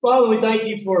Father, we thank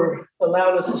you for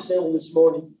allowing us to assemble this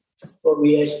morning. Lord,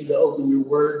 we ask you to open your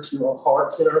word to our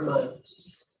hearts and our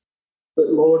minds. But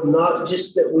Lord, not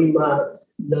just that we might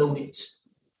know it.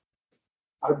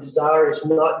 Our desire is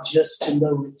not just to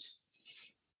know it.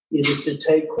 It is to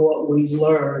take what we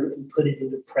learn and put it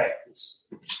into practice.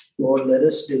 Lord, let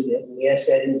us do that. We ask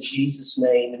that in Jesus'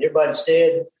 name. And everybody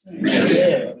said,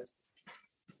 Amen.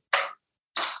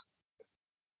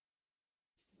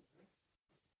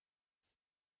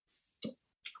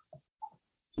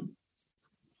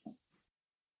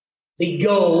 The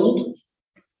goal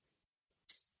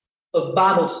of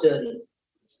Bible study,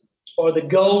 or the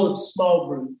goal of small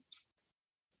group,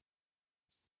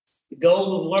 the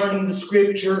goal of learning the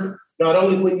scripture, not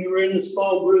only when you were in the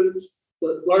small groups,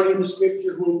 but learning the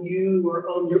scripture when you were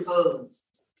on your own.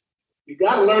 You've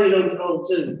got to learn it on your own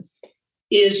too,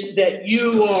 is that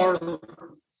you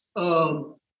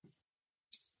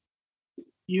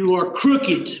are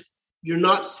crooked. You're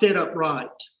not set up right.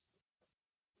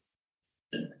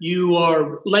 You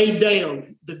are laid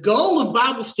down. The goal of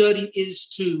Bible study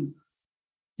is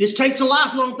this takes a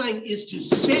lifelong thing, is to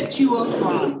set you up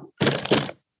right.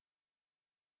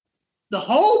 The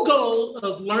whole goal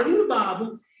of learning the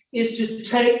Bible is to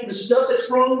take the stuff that's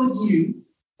wrong with you,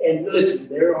 and listen,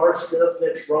 there are stuff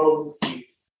that's wrong with you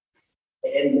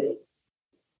and me.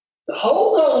 The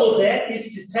whole goal of that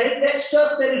is to take that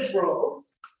stuff that is wrong,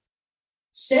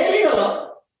 set it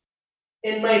up,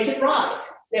 and make it right.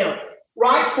 Now,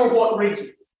 right for what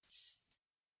reason?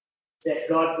 That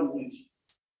God can use you.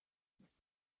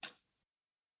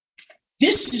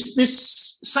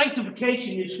 This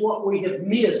sanctification is what we have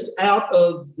missed out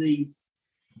of the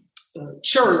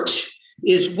church.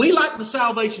 Is we like the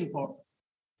salvation part.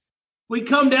 We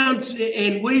come down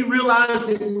and we realize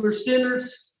that we're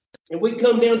sinners, and we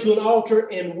come down to an altar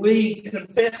and we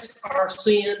confess our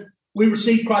sin. We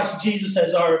receive Christ Jesus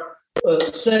as our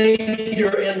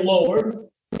Savior and Lord.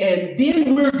 And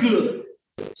then we're good.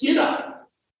 Get up.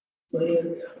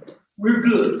 Man, we're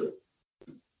good.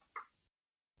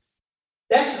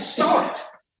 That's the start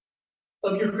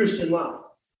of your Christian life.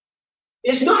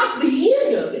 It's not the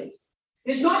end of it.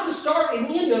 It's not the start and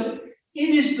end of it.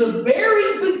 It is the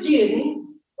very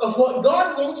beginning of what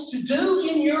God wants to do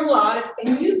in your life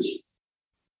and use you.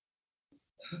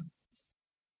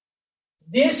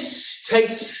 This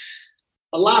takes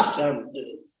a lifetime to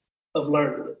do of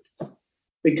learning it.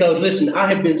 Because, listen, I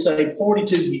have been saved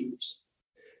 42 years.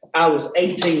 I was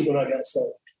 18 when I got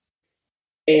saved.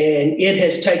 And it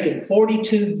has taken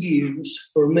 42 years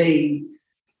for me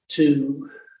to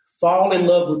fall in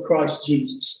love with Christ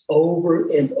Jesus over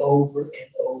and over and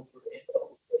over and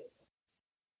over.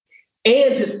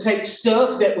 And to take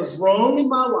stuff that was wrong in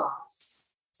my life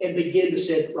and begin to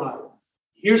set it right.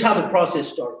 Here's how the process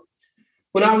started.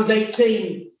 When I was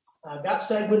 18, I got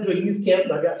saved, went to a youth camp,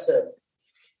 and I got saved.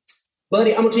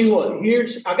 Buddy, I'm going to tell you what,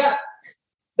 I got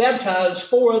baptized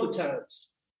 4 other times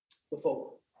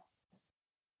before.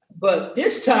 But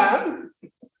this time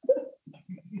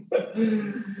I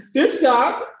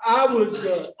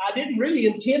didn't really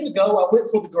intend to go. I went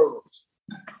for the girls.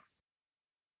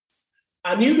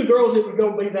 I knew the girls that were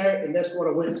going to be there, and that's what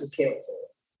I went to camp for.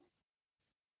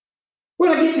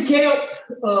 When I get to camp,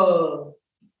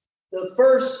 the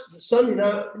Sunday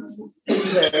night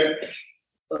there,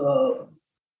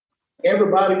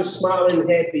 everybody was smiling and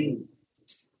happy.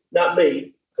 Not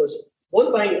me, because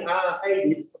one thing I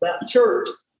hated about church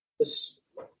was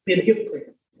being a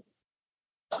hypocrite.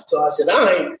 So I said,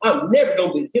 I'm never going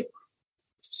to be a hypocrite.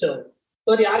 So,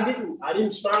 buddy, I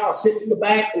didn't smile. I sit in the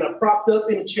back and I propped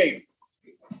up in a chair.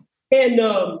 And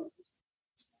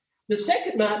the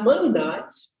second night, Monday night,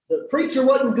 the preacher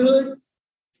wasn't good.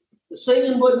 The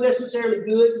singing wasn't necessarily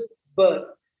good,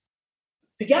 but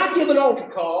the guy gave an altar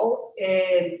call,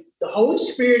 and the Holy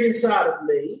Spirit inside of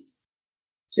me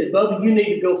said, Bubba, you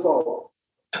need to go forward.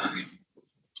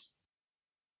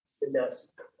 And that's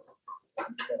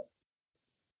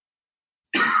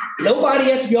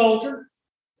nobody at the altar.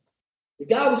 The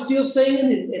guy was still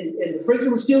singing, and the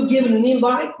preacher was still giving an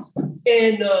invite.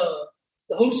 And the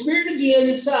Holy Spirit again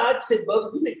inside said,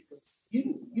 Bubba, you need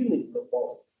to go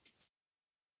forward.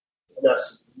 And I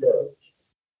said, no,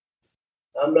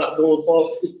 I'm not going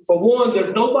forward. For one,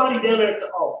 there's nobody down there at the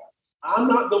altar. I'm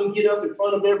not going to get up in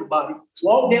front of everybody,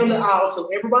 walk down the aisle so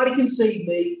everybody can see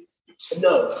me.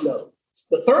 No.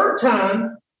 The third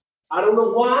time, I don't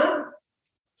know why,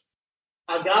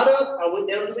 I got up, I went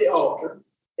down to the altar,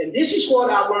 and this is what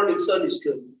I learned in Sunday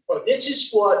school, or this is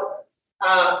what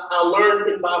I learned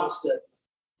in Bible study.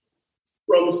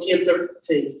 Romans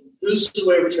 10:13.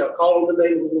 Whosoever shall call on the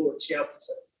name of the Lord shall be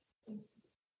saved.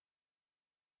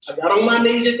 I got on my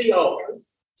knees at the altar,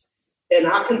 And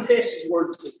I confessed his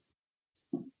word to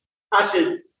him. I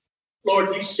said,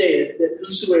 Lord, you said that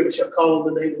whosoever shall call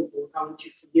on the name of the Lord, I want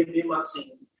you to forgive me my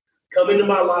sin, come into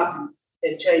my life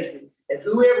and change me. And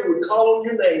whoever would call on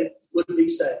your name would be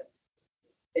saved.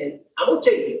 And I'm going to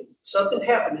tell you, something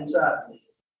happened inside of me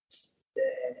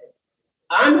that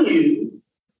I knew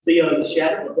beyond a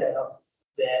shadow of a doubt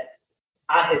that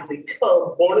I had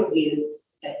become born again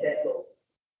at that moment.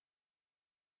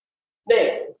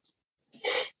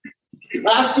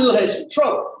 Now, I still had some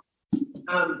trouble.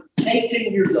 I'm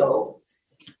 18 years old,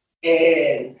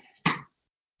 and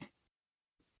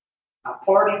I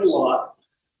partied a lot,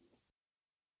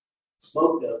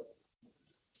 smoked up,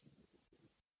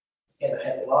 and I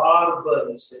had a lot of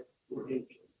buddies that were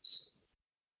influenced.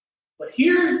 But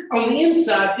here on the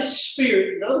inside, this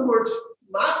spirit, in other words,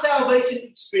 my salvation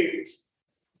experience,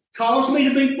 caused me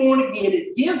to be born again.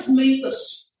 It gives me a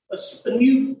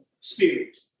new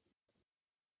spirit.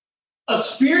 A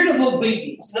spirit of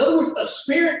obedience. In other words, a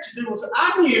spirit to do what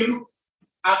I knew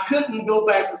I couldn't go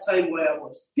back the same way I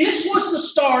was. This was the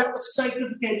start of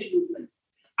sanctification with me.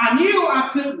 I knew I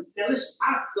couldn't. Now listen,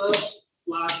 I cussed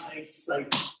like a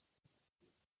saint.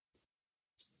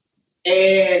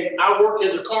 And I worked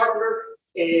as a carpenter,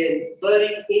 and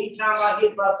buddy, anytime I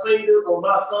hit my finger on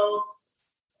my thumb,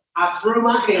 I threw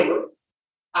my hammer.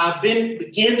 I then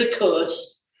began to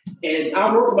cuss, and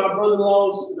I worked with my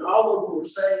brother-in-laws, and all of them were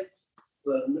saved,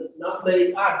 but not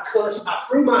me. I cussed. I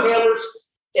threw my hammers,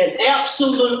 and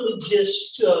absolutely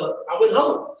just, I went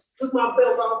home. Took my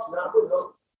belt off, and I went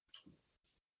home.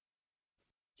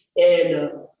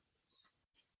 And,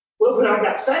 well, when I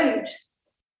got saved,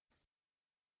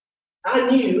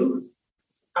 I knew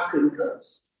I couldn't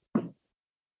cuss.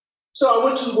 So I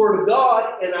went to the Word of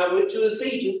God, and I went to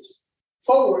Ephesians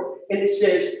 4, and it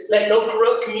says, let no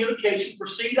corrupt communication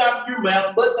proceed out of your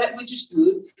mouth, but that which is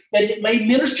good, that it may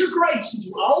minister grace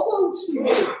unto all those who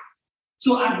hear it.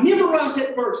 So I memorized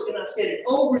that verse, and I said it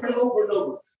over and over and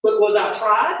over. But was I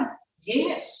tried?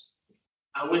 Yes.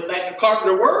 I went back to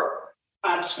carpenter work.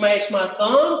 I'd smashed my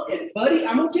thumb, and buddy,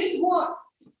 I'm going to tell you what,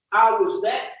 I was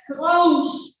that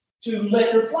close to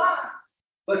letting her fly.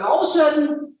 But all of a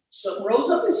sudden, something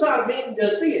rose up inside of me and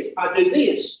does this. I do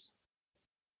this.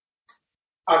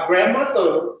 I grab my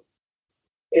thumb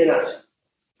and I say,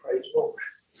 praise the Lord.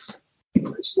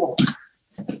 Praise the Lord.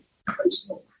 Praise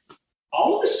the Lord.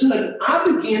 All of a sudden, I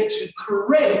begin to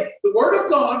correct. The Word of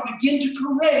God began to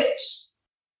correct.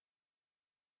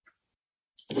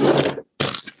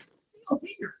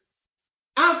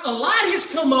 A light has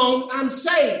come on. I'm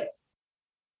saved.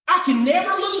 I can never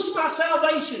lose my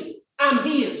salvation. I'm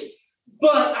His.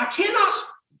 But I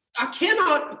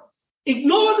cannot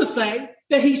ignore the fact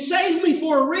that He saved me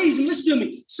for a reason. Listen to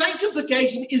me.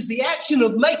 Sanctification is the action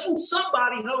of making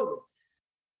somebody holy.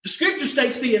 The Scripture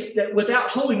states this, that without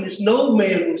holiness, no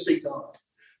man will see God.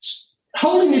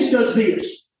 Holiness does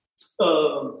this.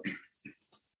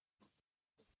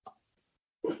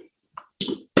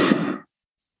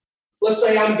 Let's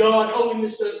say I'm God.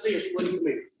 Holiness does this. What do you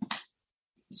mean?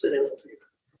 Sit down up here.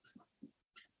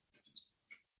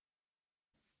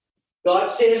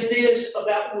 God says this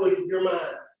about Woody, your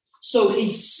mind. So He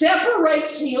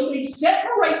separates him. He's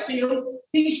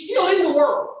still in the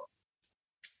world.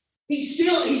 He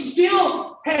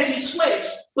still has his flesh.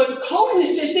 But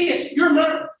holiness says this, you're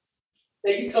mine.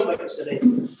 Now you come back and sit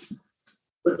down.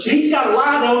 But He's got a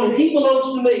light on and He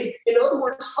belongs to me. In other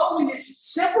words, holiness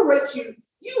separates you.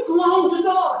 You belong to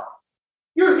God.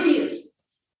 You're His.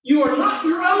 You are not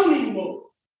your own anymore.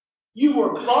 You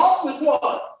were bought with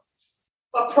what?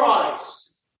 A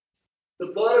price. The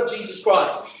blood of Jesus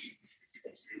Christ.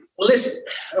 Well, listen,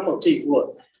 I'm going to tell you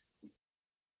what.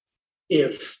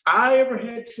 If I ever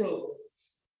had trouble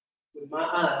with my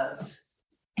eyes,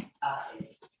 I had.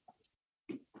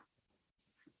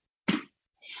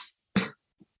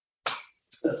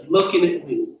 Of looking at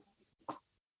me.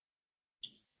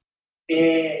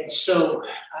 And so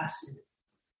I said,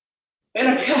 and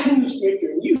I got in the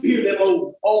Scripture, and you hear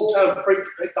them old-time preachers,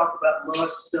 they talk about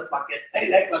lust and stuff like that.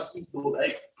 They act like people, they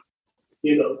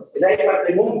act like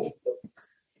they want you to.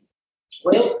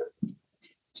 Well,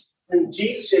 and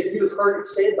Jesus said, you have heard it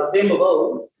said by them of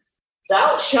old,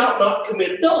 thou shalt not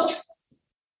commit adultery.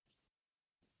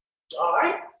 All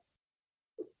right?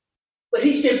 But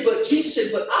Jesus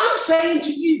said, but I'm saying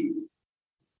to you,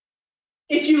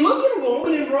 if you look at a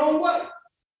woman in the wrong way,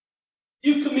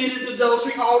 you committed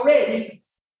adultery already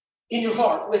in your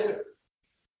heart with her.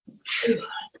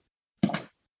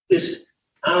 Listen,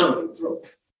 I'm in trouble.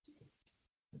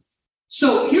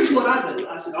 So here's what I do.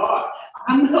 I said, all right,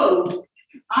 I know,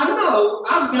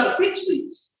 I've got to fix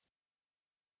these.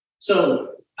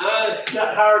 So I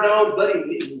got hired on, buddy.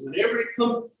 Whenever it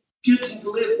come to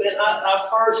live, man,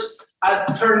 I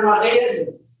turn my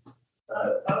head.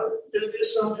 I do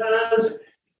this sometimes.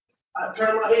 I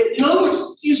turn my head. In other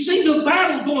words, you see the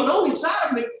battle going on inside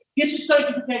of me. This is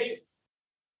sanctification.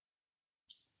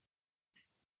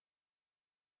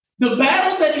 The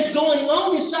battle that is going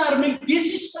on inside of me,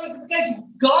 this is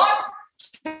sanctification. God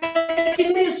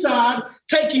taking me aside,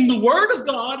 taking the word of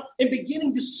God and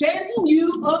beginning to setting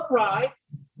you upright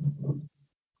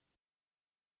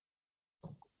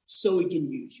so he can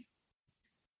use you.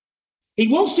 He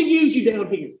wants to use you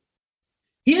down here.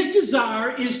 His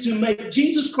desire is to make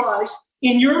Jesus Christ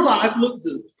in your life look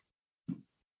good.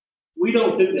 We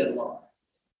don't do that a lot.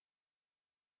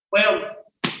 Well,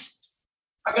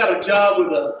 I got a job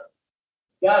with a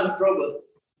guy who drove a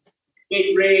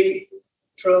big rig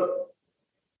truck.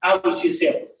 I was his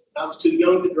helper. I was too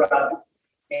young to drive,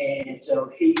 and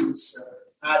so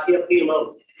I'd help him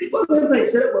on. One of the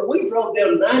things that when we drove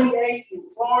down 98 in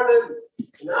Florida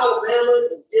and Alabama,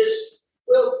 and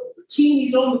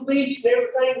bikinis on the beach and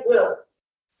everything,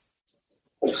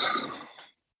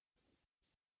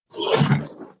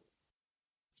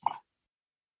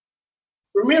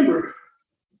 remember,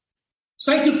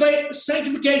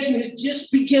 sanctification has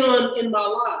just begun in my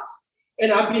life.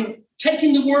 And I've been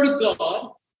taking the word of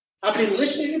God. I've been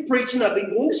listening to preaching. I've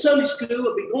been going to Sunday school.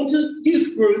 I've been going to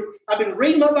youth group. I've been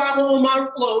reading my Bible on my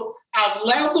own. I've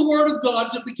allowed the word of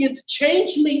God to begin to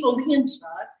change me on the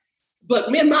inside. But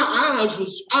man, I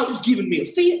was giving me a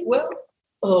fit.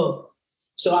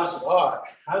 So I said, all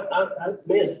right,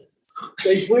 man,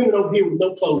 there's women over here with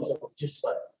no clothes on, just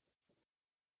about.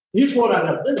 Here's what I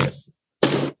got to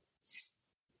do.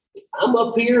 I'm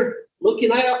up here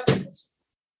looking out.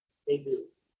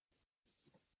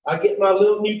 I get my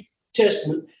little New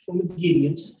Testament from the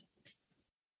Gideons.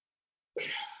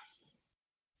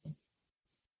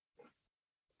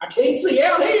 I can't see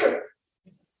out here.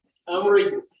 I'm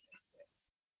reading.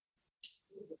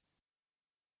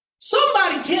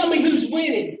 Somebody tell me who's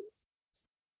winning.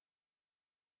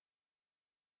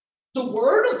 The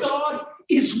word of God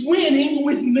is winning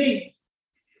with me.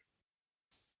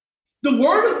 The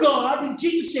word of God, and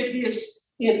Jesus said this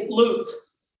in Luke.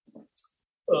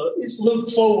 It's Luke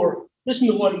 4. Listen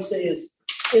to what he says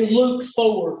in Luke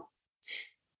 4.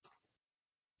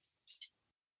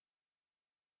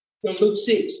 No, Luke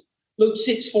 6. Luke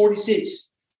 6:46.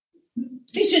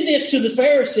 He said this to the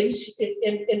Pharisees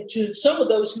and to some of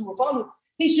those who were following.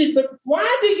 He said, but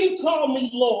why do you call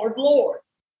me Lord, Lord?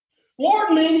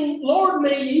 Lord meaning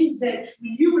that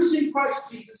when you receive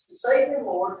Christ Jesus to save your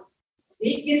Lord,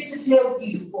 he gets to tell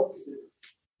you what to do.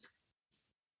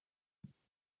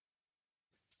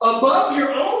 Above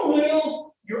your own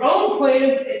will, your own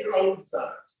plans, and your own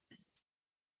desires.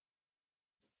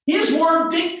 His word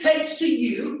dictates to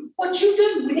you what you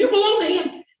do. When you belong to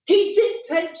him, he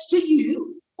dictates to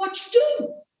you what you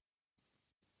do.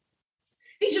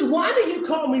 He said, why do you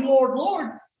call me Lord,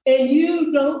 Lord, and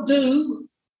you don't do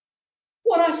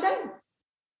what I say?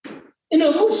 In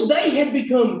other words, they had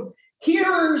become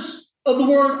hearers of the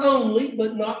word only,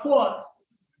 but not what?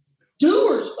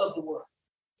 Doers of the word.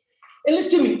 And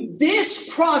listen to me,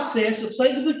 this process of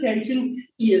sanctification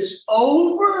is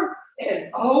over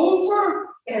and over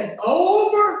and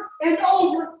over and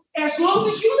over as long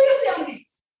as you live down here.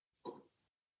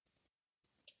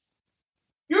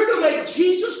 You're to make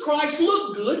Jesus Christ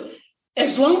look good.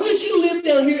 As long as you live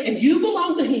down here and you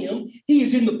belong to him, he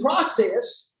is in the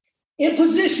process, in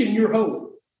position, you're holy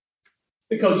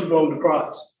because you belong to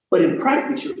Christ. But in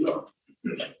practice, you're not.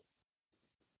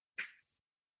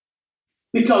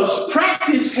 Because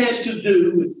practice has to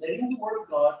do with letting the word of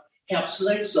God have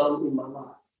say so in my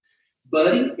life.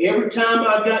 Buddy, every time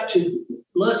I got to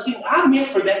lusting, I meant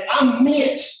for that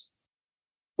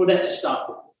to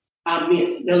stop. I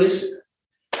meant. Now listen.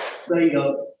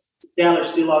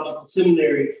 Dallas Theological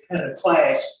Seminary had a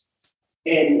class,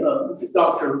 and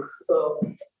Dr.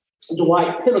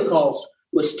 Dwight Pentecost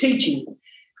was teaching.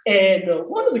 And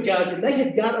one of the guys, and they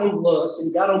had got on lust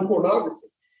and got on pornography.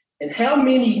 And how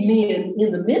many men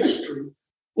in the ministry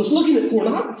was looking at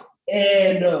pornography?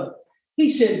 And he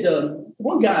said,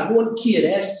 one kid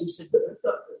asked him, said,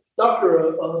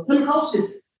 Dr. Pentecost said,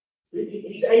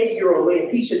 he's an 80-year-old man.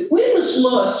 He said, when does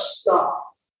lust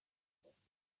stop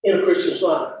in a Christian's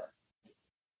life?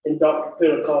 And Dr.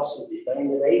 Pentecost said, it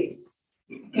ain't at 80.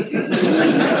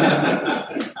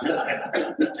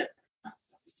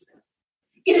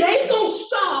 It ain't going to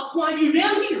stop while you're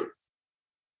down here.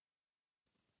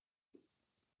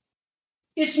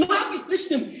 It's not,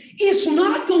 listen to me, it's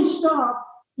not going to stop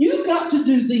You've got to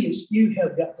do this. You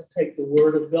have got to take the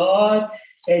Word of God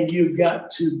and you've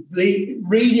got to read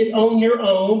it on your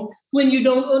own. When you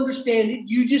don't understand it,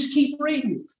 you just keep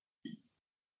reading it.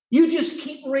 You just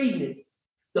keep reading it.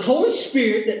 The Holy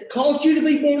Spirit that caused you to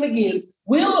be born again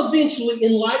will eventually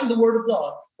enlighten the Word of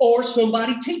God, or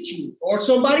somebody teaching it, or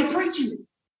somebody preaching it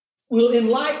will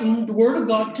enlighten the Word of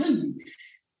God to you.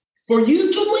 For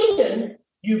you to win,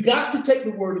 you've got to take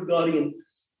the Word of God in.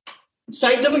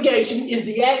 Sanctification is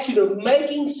the action of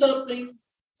making something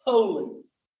holy,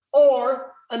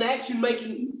 or an action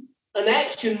making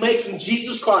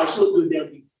Jesus Christ look good down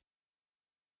here.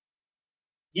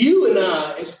 You and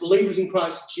I, as believers in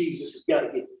Christ Jesus, have got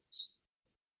to get this.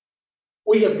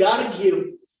 We have got to give,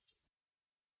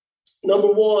 number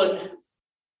one,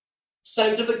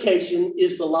 sanctification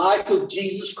is the life of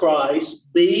Jesus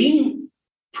Christ being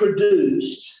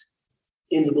produced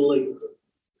in the believer.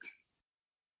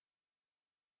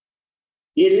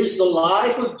 It is the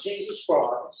life of Jesus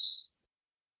Christ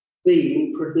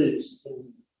being produced in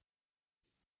you.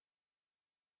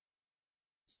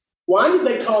 Why did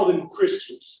they call them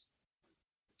Christians?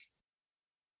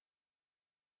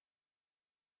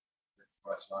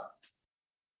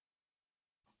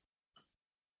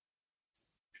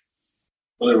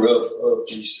 Well, they're of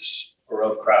Jesus or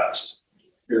of Christ.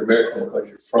 You're American because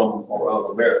you're from or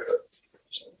of America.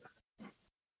 So,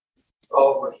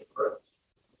 all of Christ.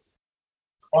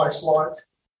 Christ-like.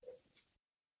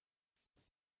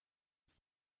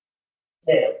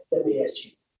 Now, let me ask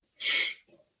you.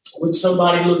 Would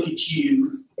somebody look at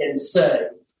you and say,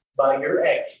 by your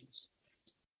actions,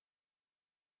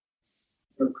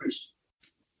 you're a Christian?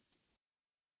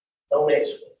 Don't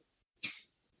answer that.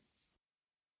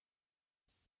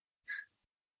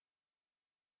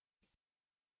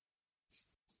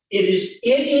 It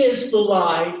is the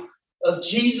life of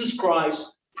Jesus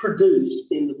Christ produced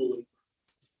in the believer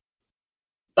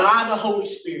by the Holy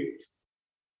Spirit.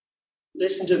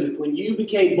 Listen to me. When you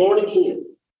became born again,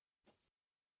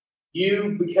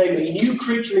 you became a new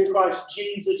creature in Christ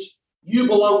Jesus. You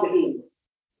belong to Him.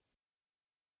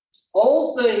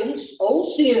 All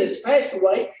sin has passed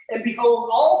away, and behold,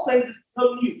 all things have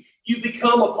become new. You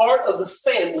become a part of the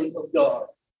family of God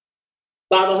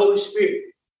by the Holy Spirit.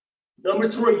 Number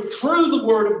three, through the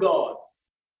Word of God.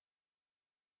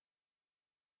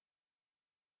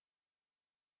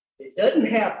 It doesn't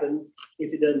happen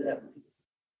if it doesn't happen.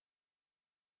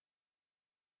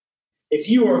 If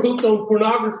you are hooked on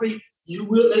pornography, you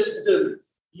will listen to me.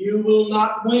 You will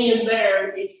not win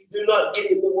there if you do not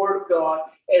get in the Word of God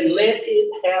and let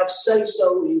it have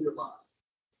say-so in your life.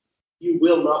 You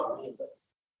will not win there.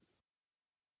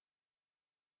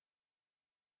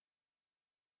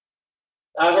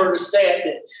 I heard a stat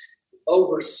that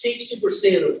over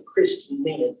 60% of Christian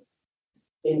men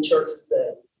in church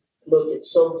today look at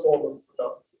some form of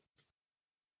pornography.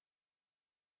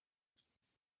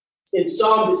 In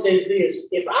Psalm it says this: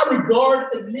 if I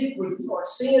regard iniquity or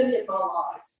sin in my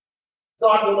life,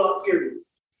 God will not hear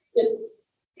me.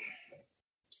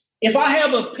 If I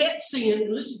have a pet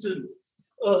sin, listen to me,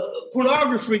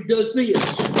 pornography does this.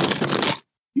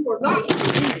 You are not.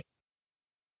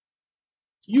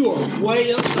 You are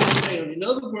way upside down. In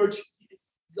other words,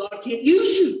 God can't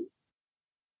use you.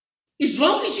 As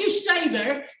long as you stay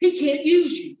there, He can't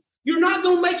use you. You're not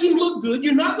going to make Him look good.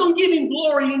 You're not going to give Him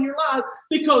glory in your life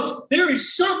because there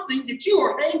is something that you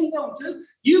are hanging on to.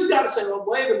 You've got to say, well,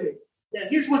 wait a minute. Now,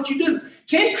 here's what you do.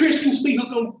 Can Christians be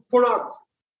hooked on pornography?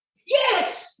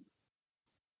 Yes.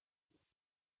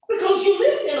 Because you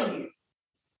live down here.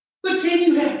 But can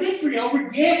you have victory over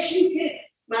it? Yes, you can.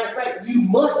 Matter of fact, you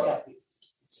must have victory.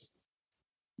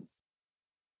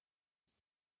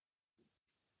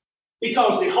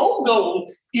 Because the whole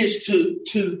goal is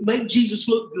to make Jesus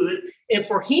look good and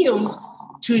for Him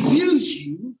to use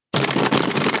you.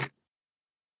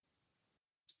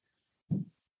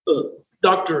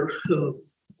 Dr.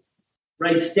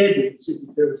 Ray Stedman said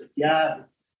that there was a guy,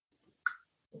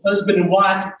 a husband and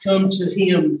wife had come to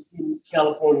him in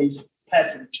California. He's a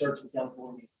pastor of church in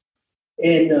California.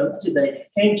 And they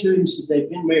came to him and said they've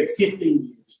been married 15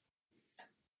 years.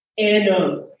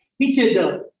 And he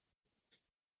said,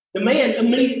 the man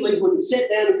immediately, when he sat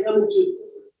down and come into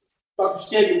Dr.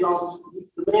 Stedman's office,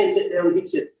 the man sat down and he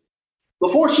said,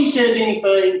 before she says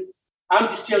anything, I'm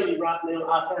just telling you right now,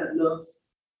 I've had enough.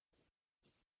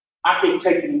 I can't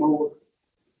take any more,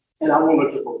 and I want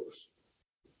a divorce.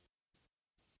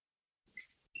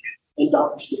 And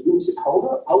Dr. Stedman said,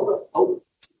 hold up.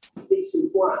 He said,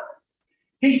 why?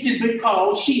 He said,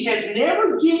 because she has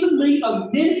never given me a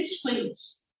minute's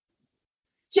peace.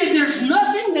 Said there's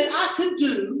nothing that I could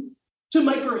do to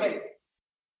make her happy.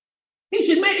 He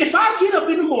said, man, if I get up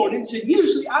in the morning, said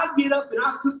usually I get up and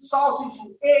I cook sausage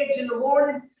and eggs in the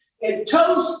morning and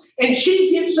toast, and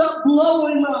she gets up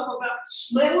blowing up about the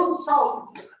smell of the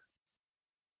sausage.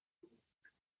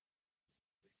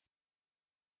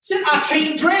 Said, I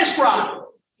can't dress right.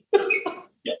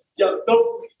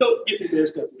 Don't get me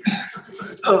messed up.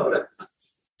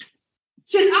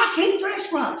 Said, I can't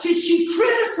dress right. Said, she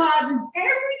criticizes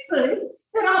everything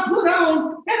that I put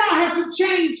on, and I have to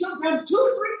change sometimes 2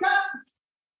 or 3 times.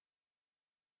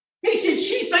 He said,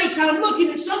 she thinks I'm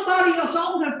looking at somebody else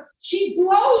all the time. She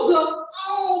blows up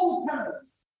all the time.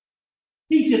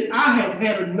 He said, I have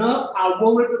had enough. I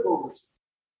want a divorce.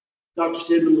 Dr.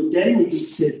 Stedman looked at him and he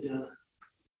said,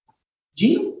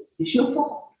 Jim, it's your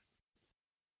fault.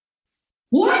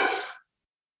 What?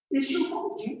 It's your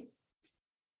fault, Jim.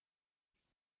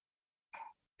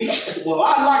 He said, well,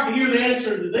 I'd like to hear the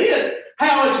answer to this.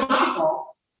 How it's my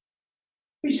fault?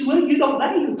 He said, well, you don't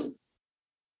date her.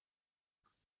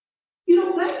 You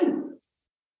don't date her.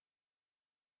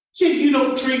 Said you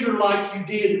don't treat her like you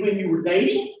did when you were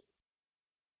dating,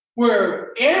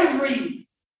 where every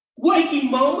waking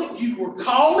moment you were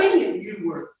calling and you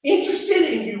were interested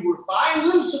and you were buying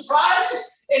little surprises.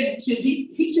 And said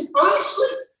he said, honestly,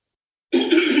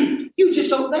 you just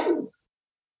don't date her.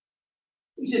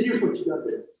 He said, here's what you got to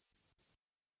do.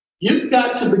 You've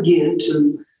got to begin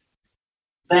to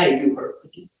value her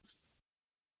again.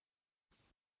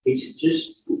 He said,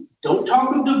 just don't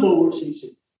talk of divorce. He said,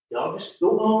 y'all just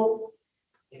go home.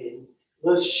 And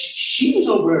well, she was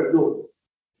over there going,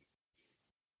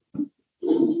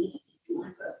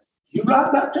 you're right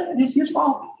about that. It's his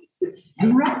fault.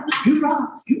 You're right.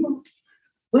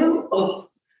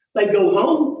 Well, they go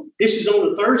home. This is on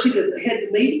the Thursday that they had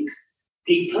the meeting.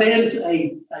 He plans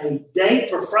a date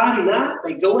for Friday night.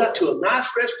 They go out to a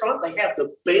nice restaurant. They have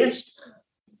the best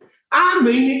time. I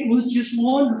mean, it was just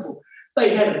wonderful.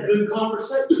 They had a good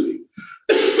conversation.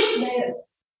 Man.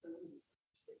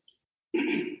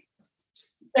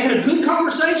 They had a good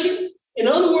conversation. In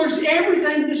other words,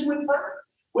 everything just went fine.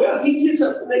 Well, he gets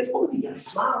up the next morning. He got a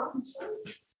smile on his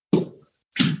face.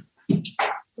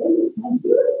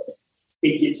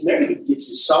 He gets there. He gets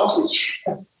his sausage.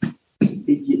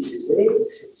 He gets his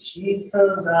eggs. And she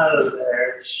comes out of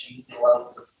there. She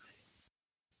loves him.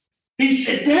 He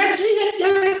said, that's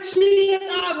it.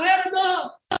 I've had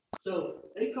enough. So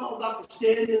they called Dr.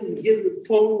 Stedman and get an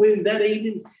appointment with him that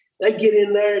evening. They get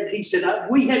in there, and he said,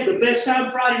 we had the best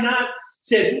time Friday night.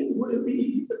 Said,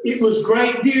 it was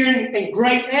great during and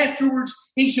great afterwards.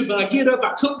 He said, but I get up,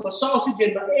 I cook my sausage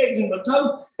and my eggs and my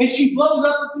toast, and she blows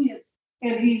up again.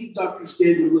 And Dr.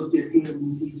 Stedman looked at him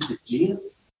and he said, Jim,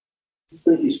 you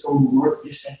think it's going to work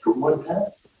just after one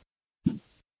time?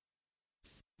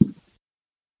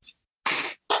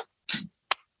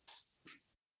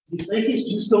 You think it's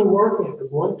just going to work after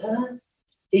one time?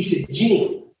 He said,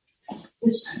 Jim,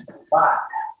 this takes a lot.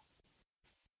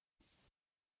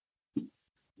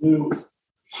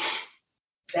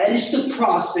 That is the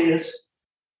process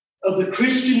of the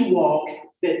Christian walk,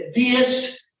 that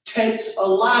this takes a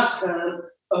lifetime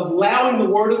of allowing the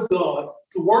Word of God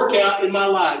to work out in my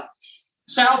life.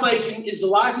 Salvation is the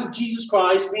life of Jesus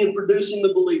Christ being produced in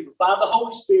the believer by the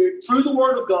Holy Spirit through the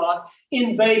Word of God,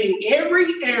 invading every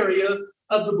area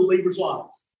of the believer's life.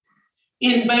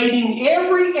 Invading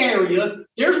every area.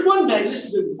 There's one day,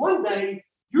 listen to me, one day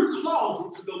your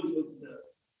closets are going to be opened up.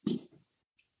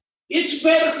 It's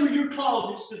better for your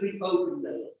closets to be opened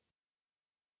up.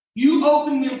 You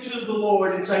open them to the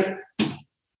Lord and say,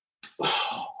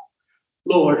 oh,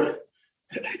 Lord,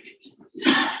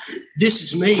 this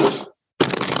is me.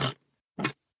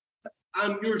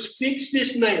 I'm yours. Fix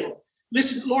this now.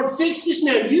 Listen, Lord, fix this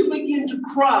now. You begin to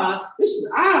cry.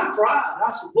 Listen, I cried.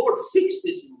 I said, Lord, fix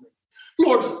this in me.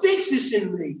 Lord, fix this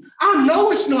in me. I know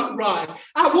it's not right.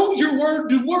 I want your word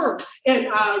to work. And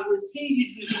I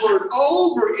repeated his word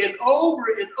over and over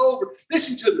and over.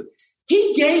 Listen to me.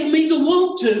 He gave me the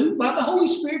want to by the Holy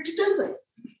Spirit to do that.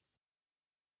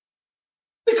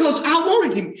 Because I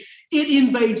wanted him. It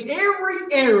invades every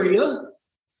area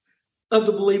of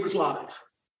the believer's life.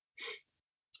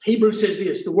 Hebrews says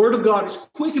this, the word of God is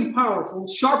quick and powerful,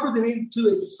 sharper than any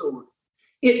two-edged sword.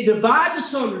 It divides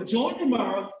asunder joint and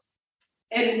marrow,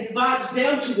 and it divides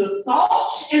down to the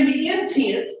thoughts and the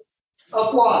intent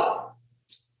of what?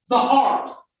 The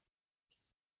heart.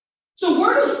 So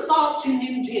where do thoughts and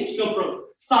intents come from?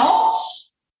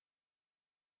 Thoughts,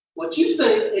 what you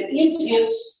think, and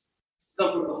intents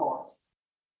come from the heart.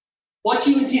 What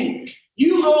you intend.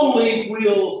 You only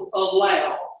will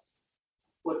allow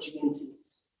what you intend.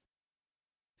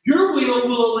 Your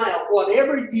will allow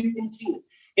whatever you intend.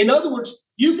 In other words,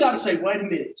 you've got to say, wait a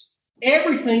minute.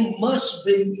 everything must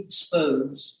be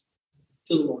exposed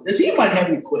to the Lord. Does anybody have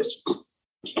any questions?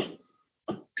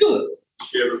 Good.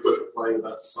 Did you ever quit complaining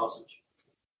about the sausage?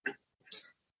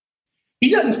 He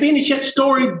doesn't finish that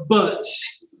story, but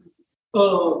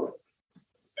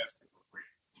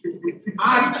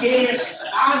I guess,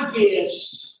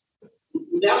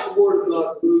 without the word of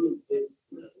God,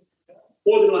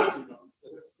 more than likely not.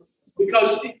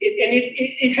 Because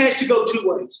it has to go two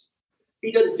ways.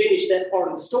 He doesn't finish that part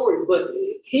of the story, but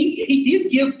he did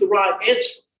give the right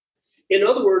answer. In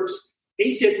other words,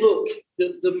 he said, look,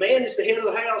 the man is the head of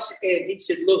the house, and he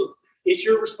said, look, it's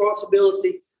your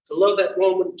responsibility to love that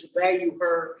woman, to value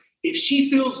her. If she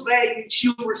feels valued,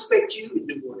 she'll respect you and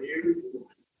do whatever you want.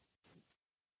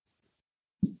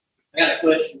 I got a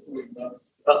question for you, Bob.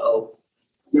 Uh-oh.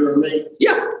 You remember me?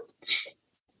 Yeah.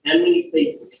 How many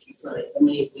people did you find? How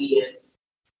many men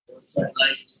or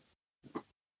ladies?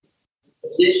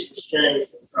 Positions change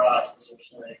from Christ,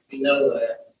 we know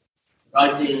that.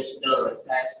 Right then it's done,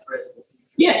 past, present,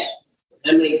 future. Yes.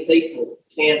 How many people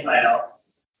camp out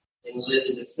and live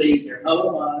in defeat their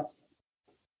whole life?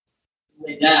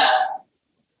 When they die,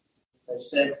 they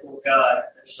stand before God.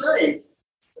 They're saved,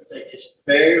 but they just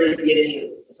barely get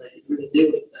in because they didn't really do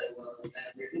anything well.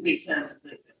 There'll be times I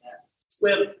think that happens.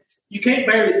 Well, you can't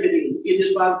barely get in. It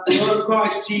is by the blood of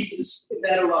Christ Jesus and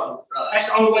that alone. Right. That's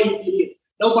the only way you get in.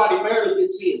 Nobody barely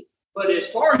gets in. But as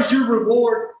far as your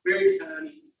reward, very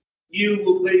tiny. You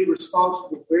will be responsible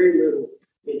for very little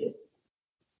in it.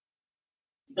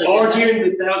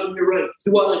 Arguing the 1,000-year reign. Do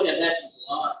I think that happens a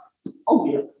lot? Oh,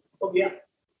 yeah. Oh, yeah.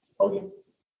 Oh, yeah.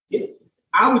 Yeah.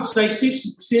 I would say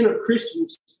 60% of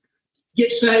Christians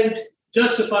get saved,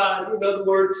 justified. In other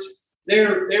words,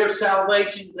 their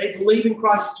salvation, they believe in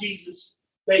Christ Jesus.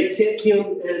 They accept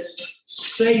him as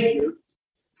Savior.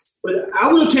 But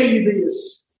I will tell you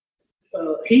this.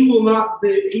 He will not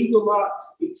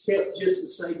accept just the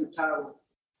Savior title.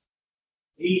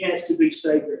 He has to be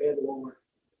Savior and Lord.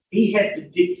 He has to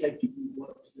dictate to you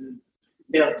what to do.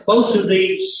 Now, most of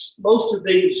these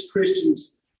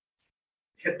Christians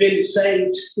have been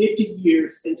saved 50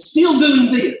 years and still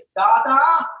doing this. Da da.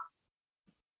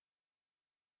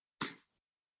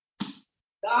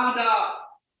 Da da.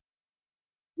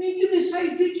 Man, you've been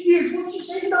saved 50 years. What you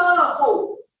say da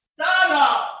for? Da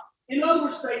da. In other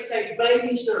words, they stay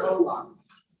babies their whole life.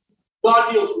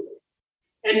 God deals with them.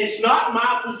 And it's not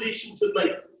my position to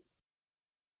make them.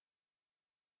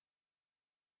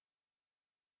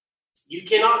 You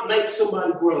cannot make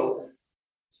somebody grow.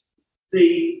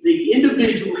 The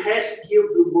individual has to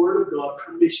give the Word of God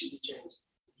permission to change.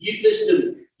 You listen to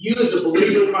me. You as a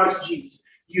believer in Christ Jesus,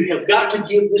 you have got to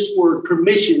give this Word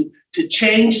permission to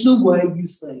change the way you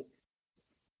think.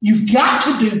 You've got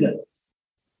to do that.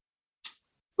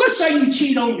 Let's say you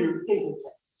cheat on your income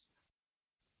tax.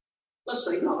 Let's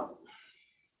say not.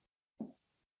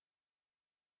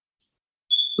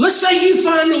 Let's say you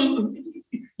find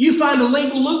a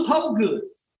legal loophole good.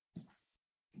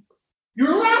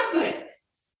 You're allowed that.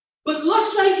 But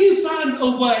let's say you find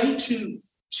a way to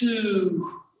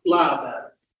lie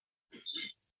about it.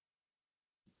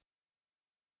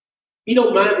 He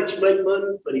don't mind that you make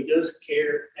money, but he doesn't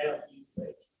care how you make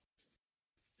it.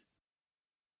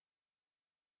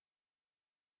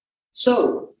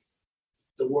 So,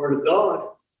 the Word of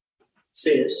God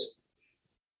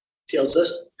tells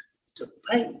us to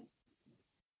pay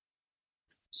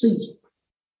Caesar.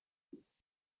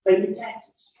 Pay the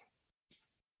taxes.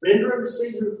 Render unto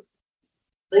Caesar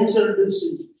things that are due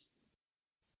Caesar.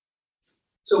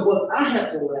 So what I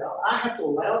have to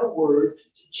allow the Word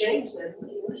to change that.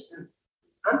 Listen,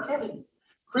 I'm telling you,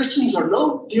 Christians are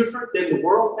no different than the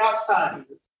world outside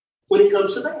here when it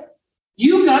comes to that.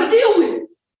 You've got to deal with it.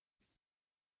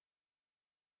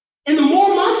 And the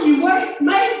more money you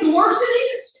make, the worse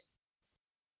it is.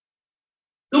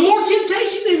 The more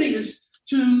temptation it is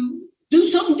to do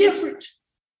something different.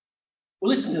 Well,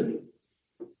 listen to me.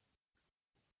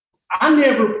 I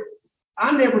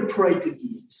never pray to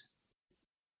get.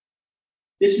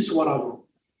 This is what I want.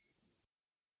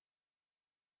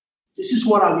 This is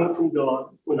what I want from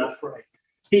God when I pray.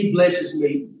 He blesses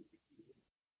me.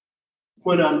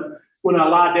 When I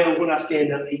lie down, when I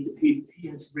stand up, he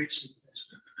has richly blessed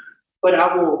me. But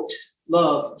I want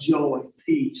love, joy,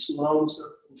 peace,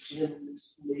 long-suffering,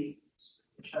 gentleness, meekness,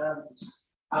 kindness.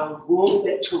 I want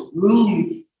that to rule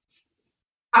me.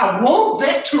 I want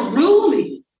that to rule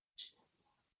me.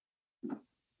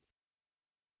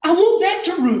 I want that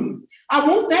to rule me. I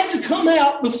want that to come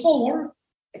out before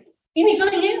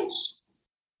anything else.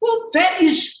 Well, that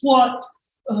is what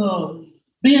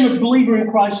being a believer in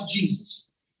Christ Jesus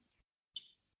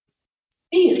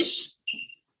is.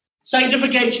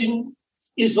 Sanctification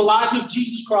is the life of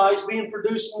Jesus Christ being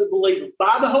produced in the believer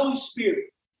by the Holy Spirit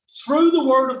through the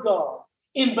Word of God,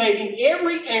 invading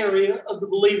every area of the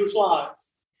believer's life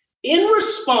in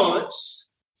response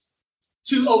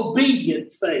to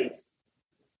obedient faith.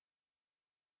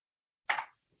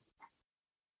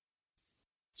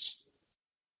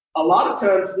 A lot of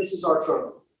times, this is our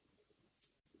trouble,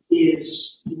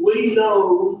 is we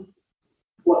know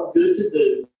what good to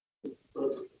do,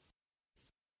 but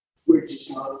we're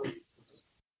just not obedient.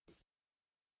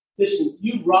 Listen,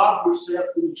 you rob yourself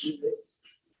when you do that.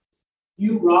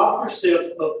 You rob yourself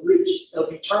of riches,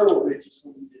 of eternal riches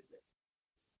when you do that.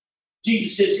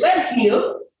 Jesus says, let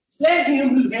him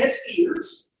who has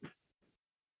ears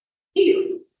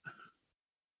hear.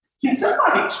 Can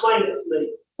somebody explain it to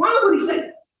me? Why would he say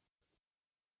that?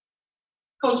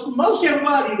 Because most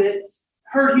everybody that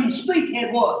heard him speak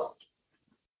had what?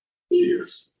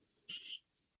 Ears.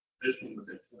 Listening with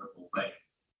a terrible way.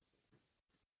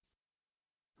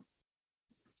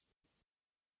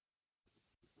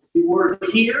 The word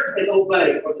hear and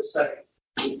obey are the same.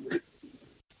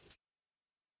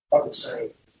 Are the same.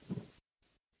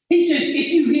 He says,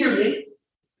 if you hear me,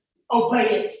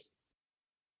 obey it.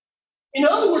 In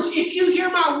other words, if you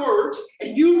hear my words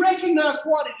and you recognize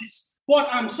what it is, what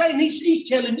I'm saying, he's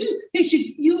telling you, he said,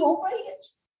 you obey it.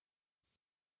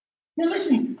 Now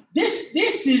listen, this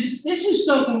is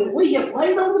something that we have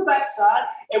laid on the backside,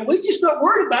 and we're just not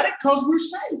worried about it because we're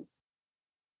saved.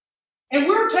 And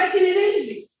we're taking it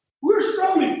easy. We're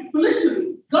struggling. But listen to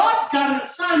me, God's got an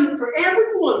assignment for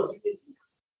every one of you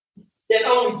that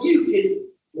only you can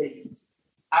lead.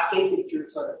 I can't get your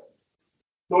assignment,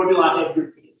 nor do I have your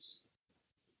gifts.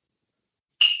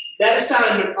 That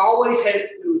assignment always has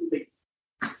to do with people.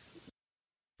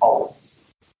 Always.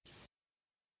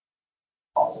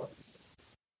 Always.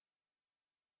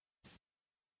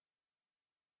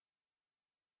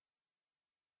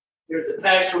 There's a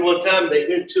pastor one time, they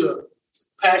went to a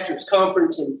pastor's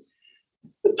conference, and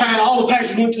all the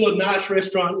pastors went to a nice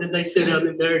restaurant, and they sat down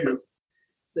in there, and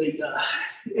they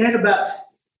had about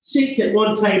 6 at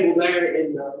one table there,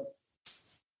 and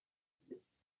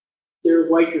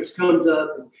their waitress comes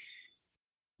up, and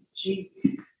she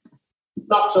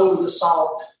knocks over the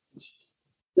salt.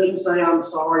 Doesn't say I'm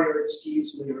sorry or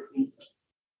excuse me or anything.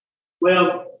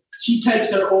 Well, she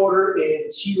takes her order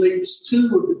and she leaves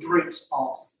 2 of the drinks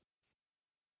off.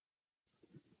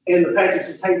 And the pastor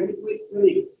says, hey, we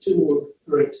need 2 more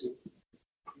drinks. And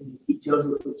he tells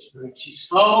her which drink. She says,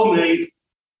 oh, me.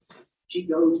 She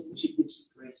goes and she gets the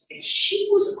drink. And she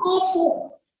was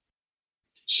awful.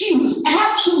 She was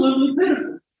absolutely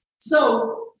pitiful.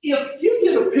 So if you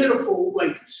get a pitiful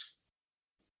waitress,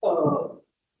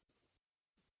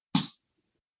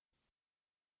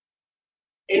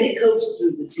 and it comes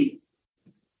to the tea,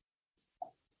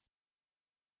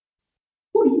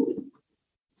 what do you do?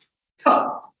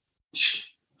 Come.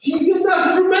 She ain't get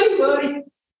nothing from me, buddy.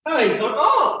 Hey,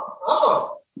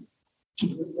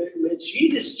 she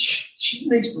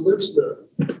needs to loosen up.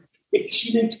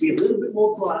 She needs to be a little bit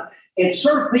more polite and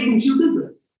serve people. She'll do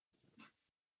that.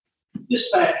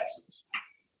 This pastor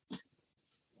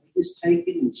just take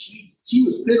it, and she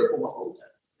was pitiful the whole time.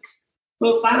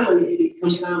 But finally, it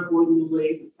comes time for him to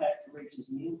leave. The pastor reaches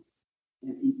in,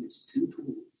 and he gets 2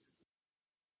 twins.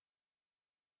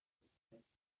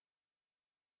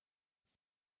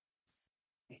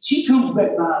 And she comes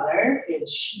back by there, and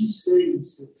she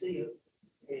sees the tip,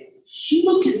 and she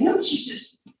looks at him, and she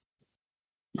says,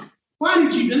 why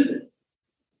did you do that?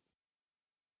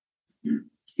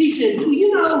 He said, well,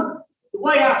 you know, the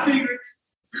way I figured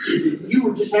is that you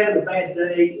were just having a bad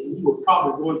day, and you were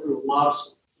probably going through a lot of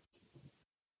stuff.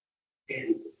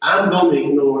 And I'm going to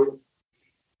ignore it,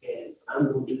 and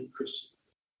I'm going to do the Christian.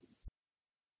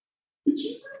 But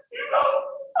you know,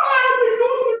 I'm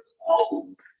ignoring it.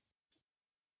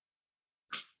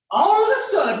 All of a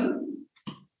sudden,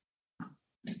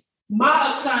 my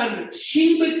assignment,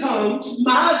 she becomes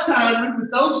my assignment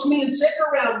with those men sitting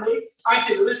around me. I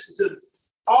said, listen to me.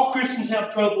 All Christians have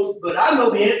trouble, but I know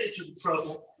the answer to the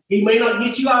trouble. He may not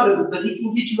get you out of it, but he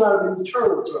can get you out of an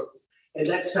eternal trouble. And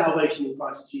that's salvation in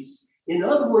Christ Jesus. In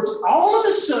other words, all of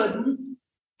a sudden,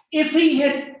 if he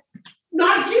had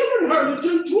not given her the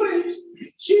 2 twins,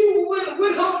 she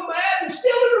went home mad and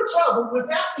still in her trouble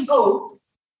without the hope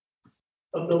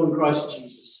of knowing Christ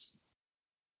Jesus.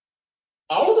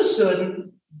 All of a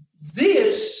sudden,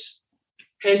 this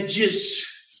had just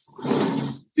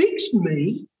fixed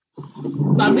me.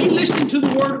 By me listening to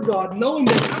the Word of God, knowing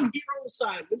that I'm here on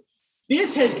assignment,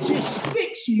 this has just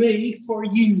fixed me for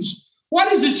use.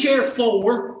 What is a chair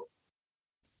for?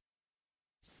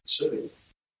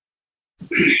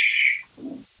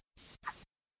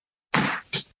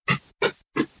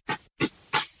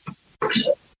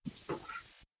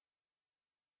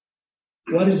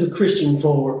 What is a Christian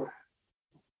for?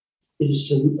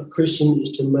 A Christian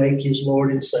is to make his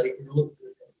Lord and Savior look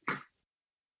good.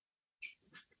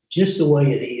 Just the way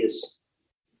it is.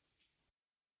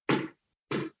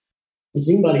 Does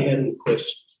anybody have any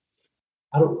questions?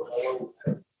 I don't know how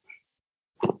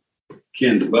long.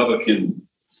 Can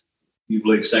you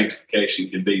believe sanctification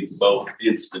can be both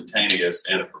instantaneous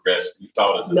and a progressive? You've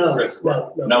taught us a progressive.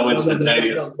 No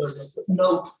instantaneous.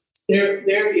 No.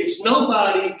 There is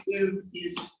nobody who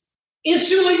is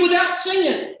instantly without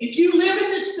sin. If you live in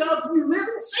this stuff, you live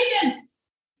in sin.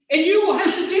 And you will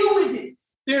have to deal with it.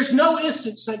 There's no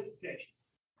instant sanctification.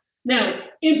 Now,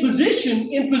 in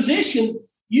position,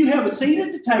 you have a seat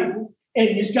at the table and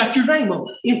it's got your name on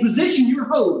it. In position, you're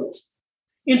holy.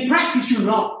 In practice, you're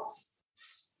not.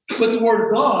 But the Word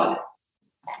of God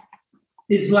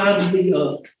is lining me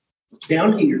up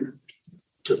down here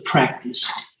to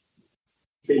practice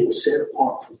being set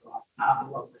apart for God. I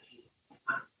belong to Him.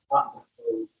 I'm not my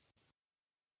own.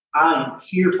 I am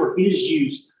here for His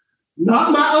use,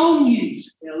 not my own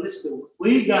use. Now, listen,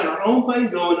 we've got our own thing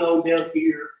going on down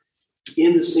here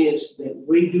in the sense that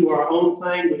we do our own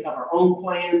thing. We have our own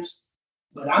plans.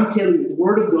 But I'm telling you, the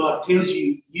Word of God tells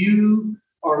you, you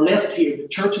are left here. The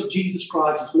Church of Jesus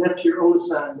Christ is left here on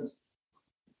assignment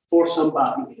for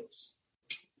somebody else.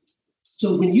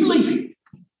 So when you leave here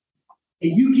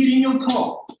and you get in your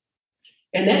car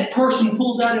and that person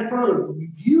pulls out in front of you,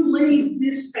 you leave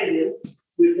this hand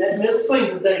with that middle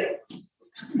finger down.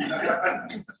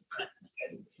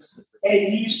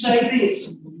 And you say this,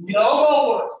 no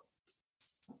more.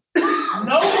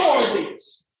 No more of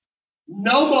this.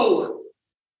 No more.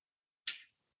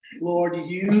 Lord,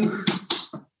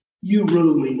 you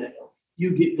rule me now.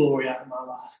 You get glory out of my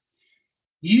life.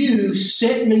 You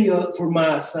set me up for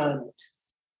my assignment.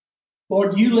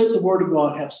 Lord, you let the Word of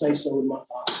God have say so in my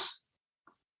life.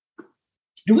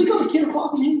 Do we go to 10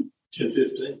 o'clock in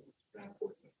 10:15.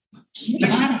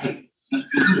 Get out of here.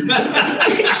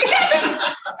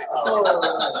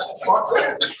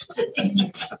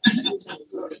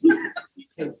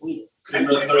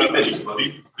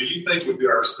 Do you think we do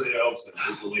ourselves as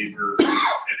a believer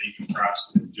and even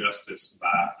Christ in justice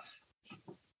by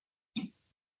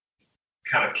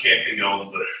kind of camping on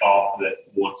the thought that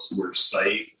once we're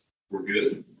saved, we're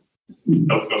good?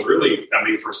 No, because really, I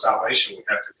mean, for salvation, we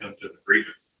have to come to an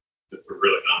agreement that we're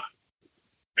really not.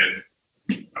 And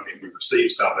I mean, we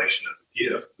receive salvation as a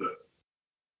gift, but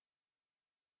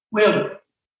Well,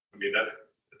 I mean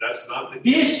that's not the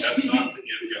This- gift. That's not the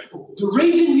gift. the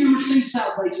reason you receive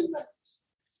salvation matters.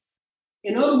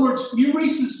 In other words, you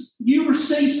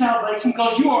receive salvation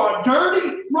because you are a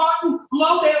dirty, rotten,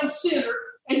 low-down sinner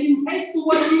and you hate the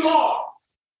way you are.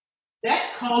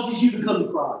 That causes you to come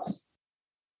to Christ.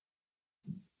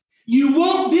 You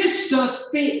want this stuff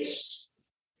fixed.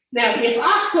 Now, if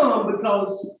I come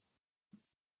because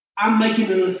I'm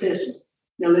making an assessment,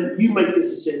 now let you make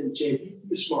this assessment, Chad.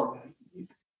 You're smart guy.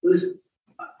 Listen,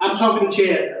 I'm talking to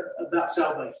Chad about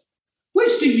salvation.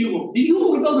 Which do you want? Do you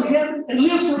want to go to heaven and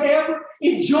live forever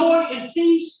in joy and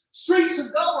peace, streets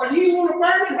of gold, or do you want to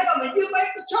burn in hell? And you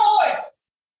make the choice.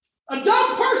 A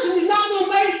dumb person is not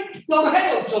going to go to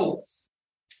hell choice.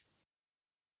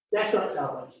 That's not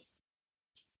salvation.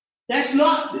 That's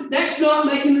not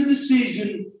making the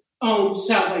decision on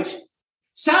salvation.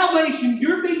 Salvation,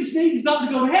 your biggest need is not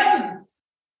to go to heaven.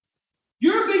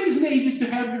 Your biggest need is to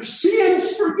have your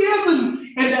sins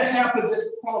forgiven, and that happens at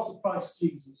the cross of Christ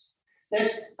Jesus.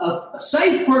 That's a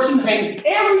saved person hangs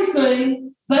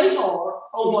everything they are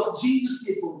on what Jesus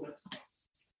did for them.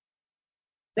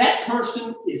 That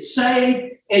person is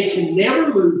saved and can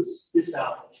never lose his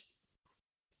salvation.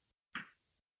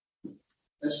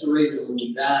 That's the reason when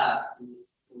you die,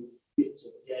 when you get to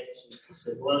the gates, he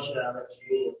said, "Once should I let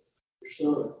you in? Your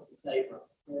son, the paper,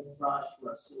 and Christ for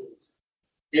my sins.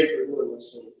 Every one of my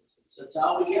sins." So that's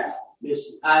all we got.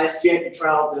 Listen, I asked Jackie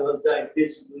Trial the other day,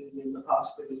 visiting with him in the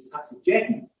hospital. I said,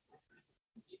 Jackie,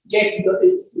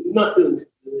 you're not doing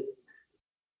good.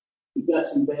 You got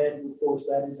some bad reports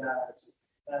about his eyes.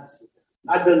 He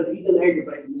done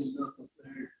aggravated me enough up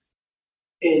there.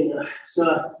 And so,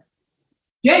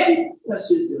 Jackie, I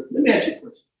said, let me ask you a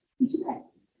question. He said, hey.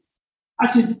 I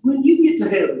said, when you get to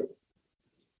heaven,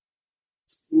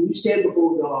 and you stand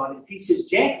before God, and he says,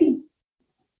 Jackie,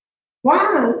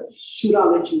 why should I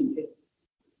let you in heaven?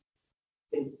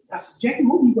 And I said, Jackie,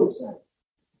 what are you going to say?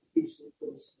 He said,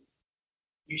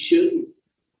 you shouldn't.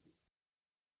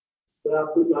 But I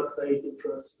put my faith and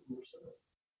trust in your son.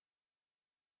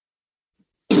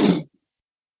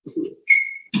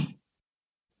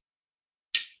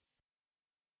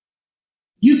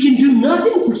 You can do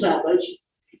nothing for salvation.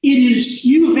 It is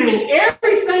you hang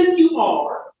everything everything you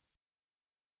are,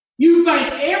 you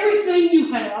bank everything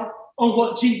you have on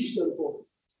what Jesus done for you.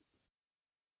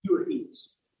 You are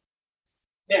His.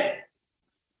 Now,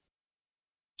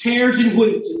 tares and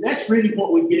wheats, and that's really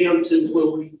what we get down to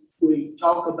when we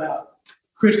talk about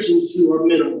Christians who are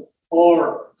minimal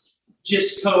or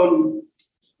just come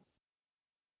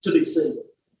to be saved.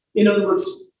 In other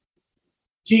words,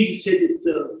 Jesus said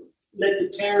that let the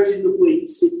tares and the wheat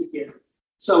sit together.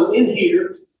 So in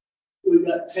here, we've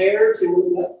got tares and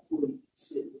we've got wheat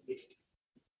sitting together.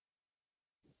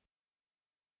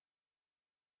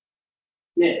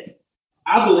 Now,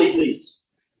 I believe these.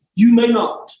 You may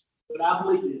not, but I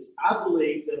believe this. I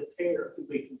believe that a tare can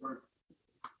be converted.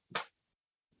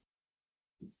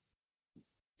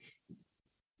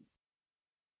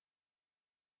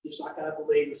 Just like I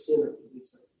believe a sinner can be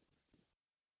saved.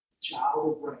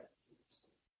 Child of wrath.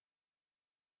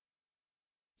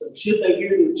 So should a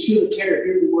tare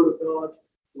hear the word of God?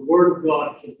 The word of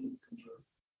God can be converted.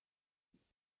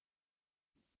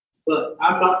 But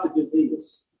I'm not to do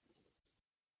this.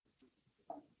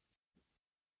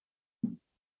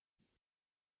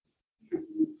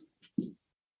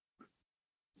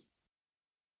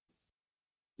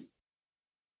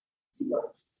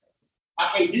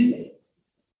 I can't do that.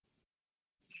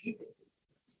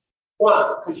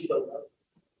 Why? Because you don't know.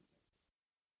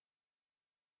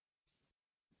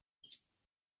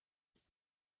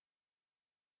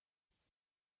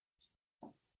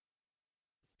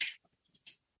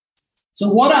 So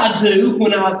what I do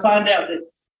when I find out that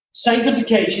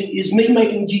sanctification is me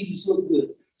making Jesus look good.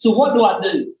 So what do I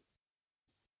do?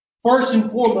 First and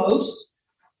foremost,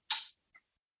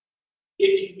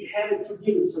 if you haven't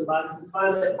forgiven somebody, you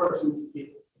find that person to forgive.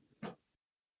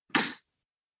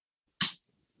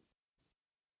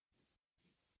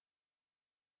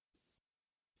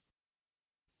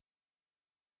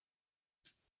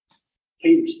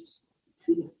 Peter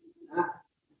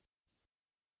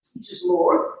says,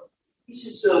 Lord, he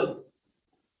says,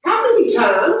 how many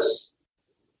times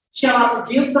shall I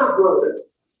forgive my brother?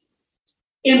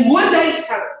 In one day's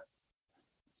time,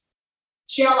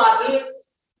 shall I do it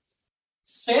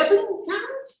 7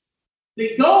 times?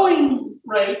 The going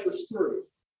rate was 3.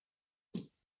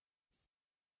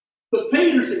 But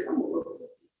Peter said,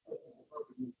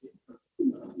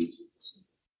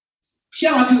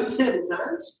 shall I do it 7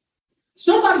 times?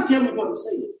 Somebody tell me what to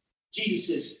say. Jesus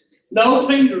says, no,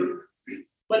 Peter,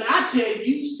 but I tell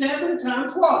you 7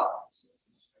 times what?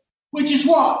 Which is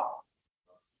what?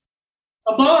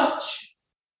 A bunch.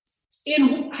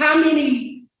 In how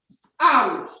many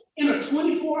hours? In a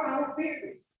 24-hour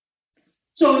period.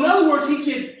 So in other words, he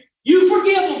said, you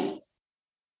forgive them.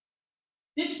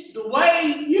 It's the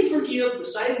way you forgive, the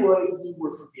same way you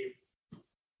were forgiven.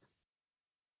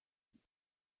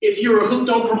 If you're hooked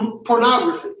on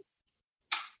pornography,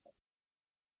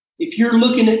 if you're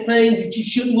looking at things that you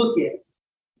shouldn't look at,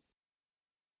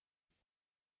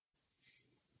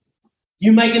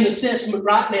 you make an assessment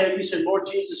right now. You say, Lord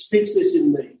Jesus, fix this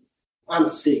in me. I'm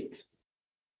sick.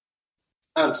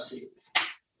 I'm sick.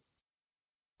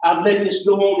 I've let this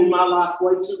go on in my life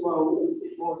way too long.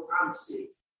 Lord, I'm sick.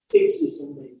 Fix this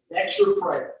in me. That's your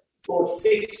prayer. Lord,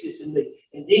 fix this in me.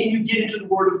 And then you get into the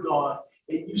Word of God,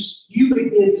 and you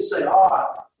begin to say, all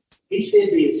right, he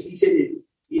said this. He said,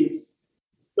 if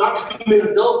not to commit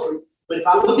adultery, but if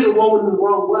I look at a woman in the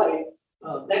wrong way,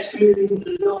 that's committing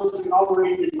adultery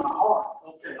already in my heart.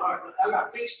 Okay, all right, I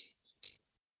got to fix this.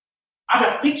 I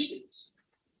got to fix this.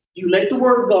 You let the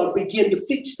Word of God begin to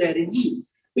fix that in you.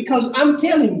 Because I'm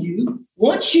telling you,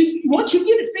 once you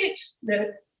get it fixed,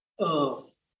 that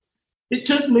it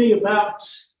took me about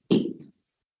 3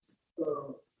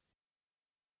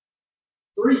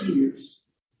 years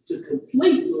to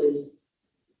completely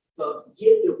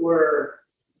get to where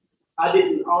I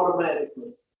didn't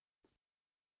automatically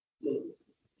move.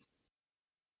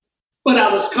 But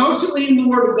I was constantly in the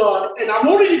Word of God, and I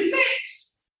wanted it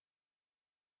fixed.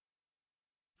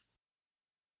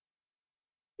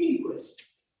 Any questions?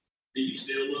 Do you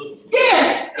still love them?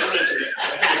 Yes! Yes!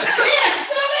 Now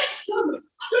that's coming.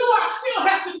 Do I still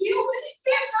have to deal with it?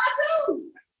 Yes, I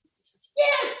do.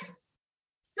 Yes.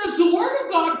 Does the Word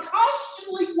of God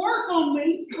constantly work on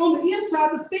me on the inside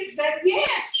to fix that?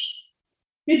 Yes.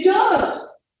 It does.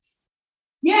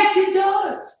 Yes, it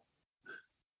does.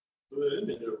 Well, it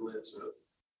didn't never lets up.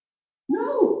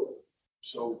 No.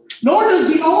 So Nor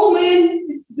does the old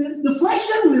man, the flesh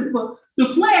doesn't live, but the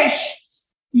flesh,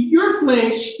 your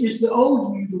flesh is the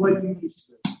old you the way you used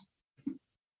to be.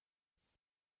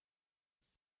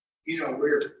 You know,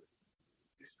 we're,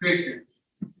 as Christians,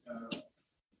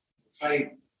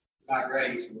 saved by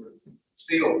grace, we're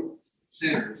still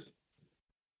sinners.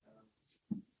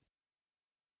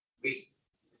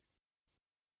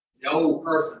 the old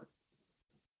person,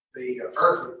 the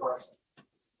earthly person,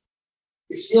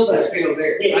 It's still there. is still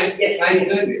there. Yeah, Thank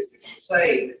goodness it's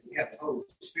saved that we have the Holy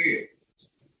Spirit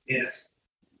in us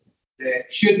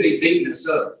that should be beating us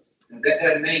up. And that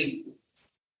doesn't mean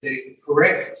that it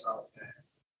corrects us all the time.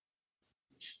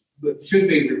 But should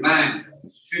be reminding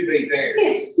us, should be there.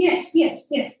 Yes.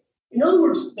 In other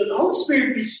words, the Holy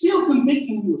Spirit is still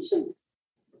convicting you of sin.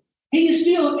 We're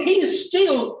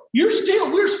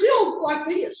still like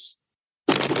this.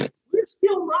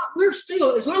 We're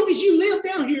still, as long as you live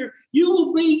down here, you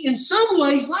will be in some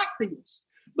ways like this.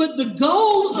 But the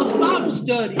goal of Bible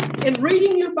study and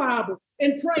reading your Bible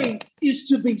and praying is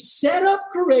to be set up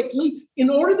correctly in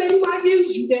order that He might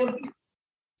use you down here.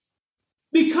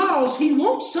 Because He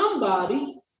wants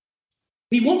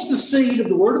the seed of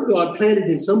the Word of God planted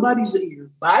in somebody's ear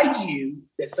by you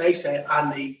that they say, I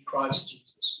need Christ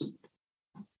Jesus.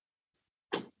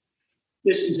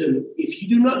 Listen to me. If you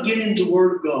do not get into the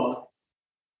Word of God,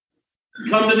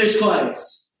 come to this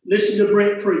class, listen to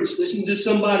Brent preach, listen to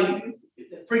somebody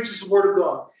that preaches the Word of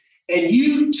God, and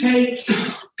you take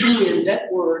in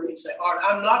that Word and say, all right,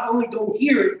 I'm not only going to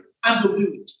hear it, I'm going to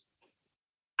do it.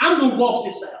 I'm going to walk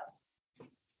this out.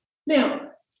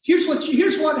 Now, here's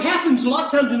what happens a lot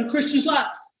of times in a Christian's life.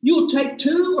 You'll take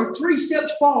 2 or 3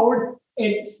 steps forward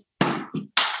and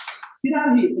get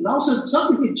out of here. And all of a sudden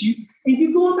something hits you, and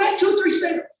you're going back 2 or 3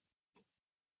 steps.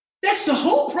 That's the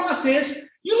whole process.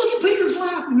 You look at Peter's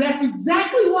life, and that's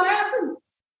exactly what happened.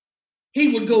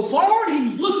 He would go forward. He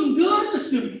was looking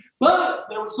good. But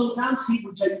there were sometimes he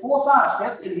would take 4 or 5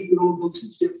 steps, and he would only go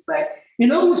 2 steps back.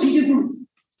 In other words, he's improving.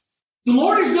 The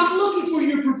Lord is not looking for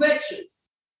your perfection.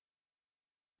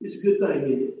 It's a good thing,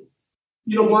 isn't it?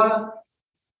 You know why?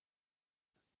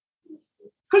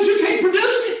 Because you can't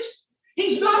produce it.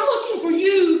 He's not looking for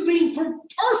you being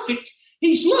perfect.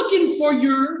 He's looking for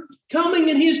your coming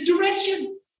in His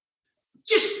direction.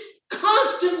 Just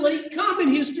constantly come in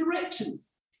His direction.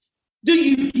 Do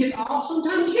you get off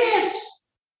sometimes? Yes.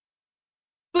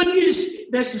 But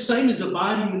that's the same as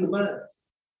abiding in the vine.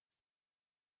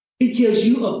 He tells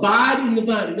you abide in the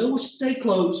vine. In other words, stay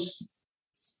close.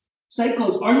 Stay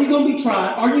close. Are you going to be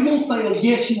tried? Are you going to fail?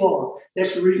 Yes, you are.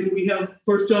 That's the reason we have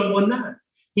 1 John 1:9.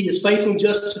 He is faithful and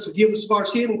just to forgive us of our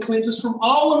sin and cleanse us from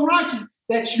all unrighteousness.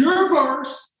 That's your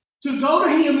verse to go to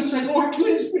Him and say, Lord,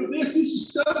 cleanse me of this.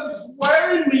 This stuff is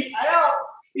wearing me out.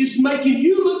 It's making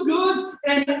you look good,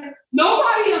 and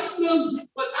nobody else knows it,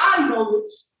 but I know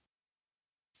it.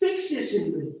 Fix this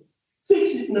in me.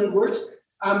 Fix it. In other words,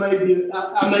 I may be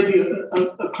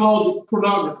a closet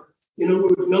pornographer. In other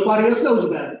words, nobody else knows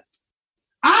about it.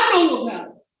 I know about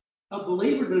it. A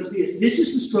believer does this. This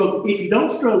is the struggle. If you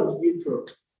don't struggle, you get in trouble.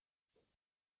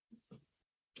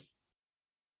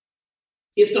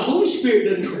 If the Holy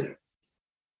Spirit doesn't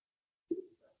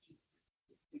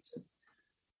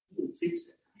fix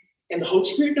it. And the Holy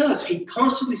Spirit does. He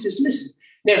constantly says, listen,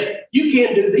 now you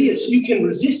can't do this. You can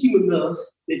resist Him enough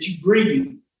that you grieve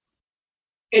Him.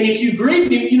 And if you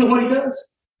grieve Him, you know what He does?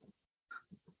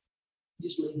 He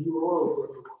just leaves you alone for a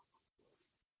little while.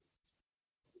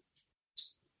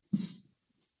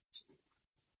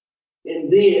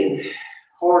 And then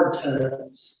hard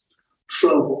times,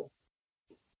 trouble,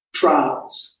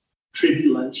 trials,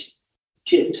 tribulation,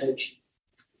 temptation,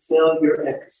 failure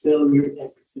after failure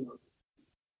after failure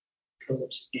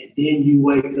comes. And then you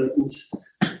wake up and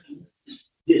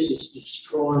this is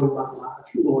destroying my life.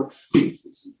 Lord, fix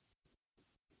this.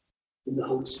 And the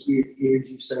Holy Spirit hears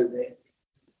you say that.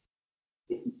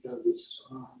 And you know this is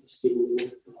still the Word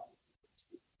of God.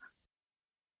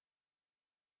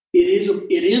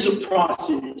 It is a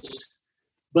process,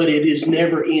 but it is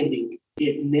never ending.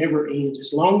 It never ends.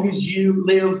 As long as you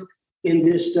live in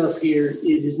this stuff here,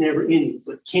 it is never ending.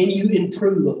 But can you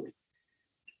improve on it?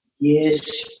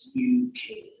 Yes, you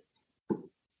can.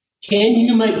 Can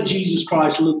you make Jesus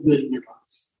Christ look good in your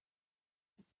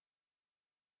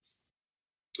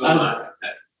life?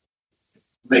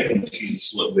 Making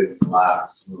Jesus look good in your life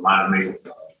reminded me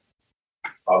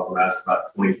of when I was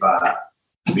about 25,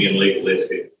 being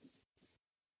legalistic.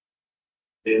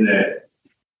 In that,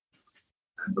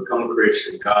 I become a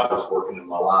Christian, God was working in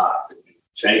my life and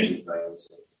changing things.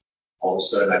 All of a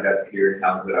sudden, I got to hear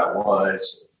how good I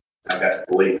was. I got to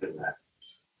believe in that.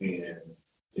 And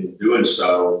in doing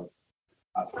so,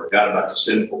 I forgot about the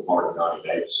sinful part of Donnie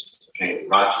Davis. I became the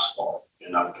righteous part.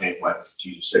 And I became like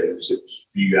Jesus said, it was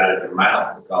spewed out of your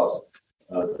mouth because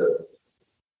of the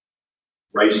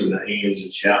raising the hands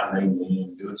and shouting amen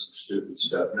and doing some stupid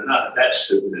stuff. And not that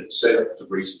stupid in itself. The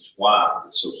reasons why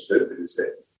it's so stupid is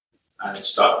that I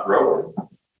stopped growing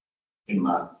in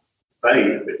my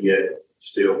faith, but yet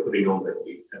still putting on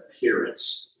the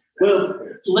appearance Well,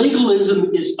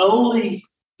 legalism is only,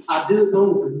 I do it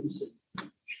only for you.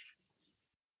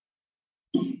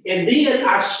 And then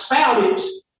I spout it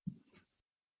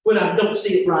when I don't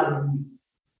see it right in you.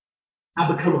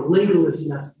 I become a legalist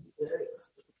and I say,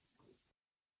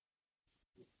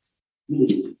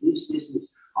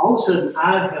 all of a sudden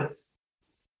I have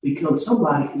become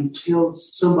somebody who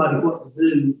tells somebody what to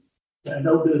do that I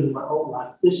don't do it in my own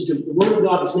life. Listen to the Word of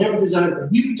God is never designed for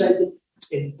you to take it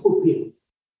and put it.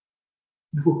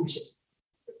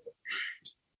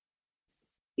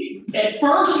 At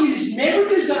first, it is never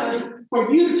designed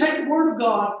for you to take the Word of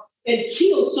God and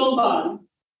kill somebody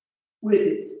with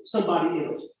it, somebody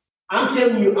else. I'm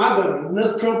telling you, I've got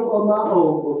enough trouble on my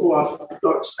own before I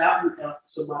start spouting out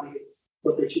somebody else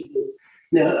what they should do.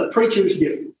 Now, a preacher is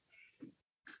different.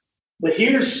 But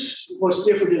here's what's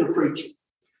different in a preacher.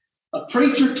 A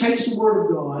preacher takes the Word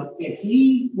of God and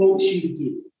he wants you to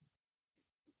get it.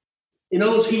 In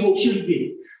other words, he wants you to get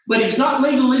it. But he's not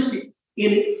legalistic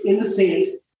in the sense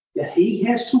that he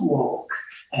has to walk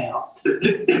out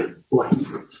like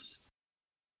this.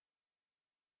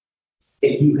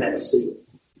 And you have to see it.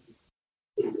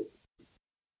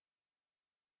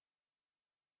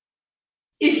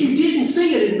 If you didn't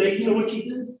see it in me, you know what you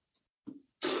do?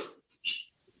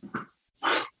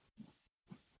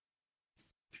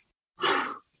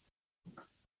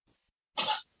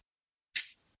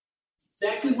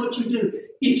 Exactly what you do.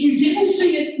 If you didn't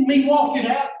see it in me walking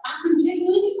out, I couldn't tell you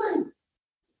anything.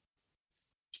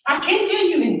 I can't tell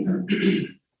you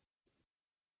anything.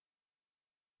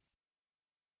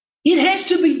 It has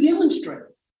to be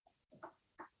demonstrated.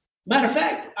 Matter of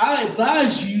fact, I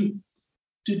advise you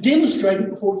to demonstrate it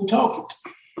before you talk it.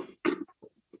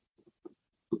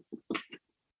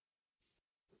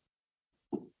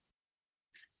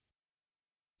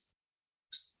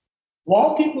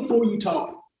 Walk it before you talk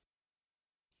it.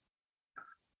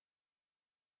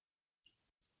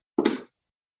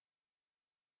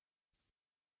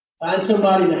 Find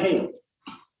somebody to help.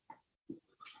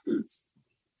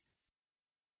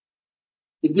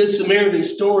 The Good Samaritan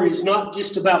story is not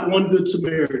just about one Good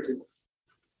Samaritan.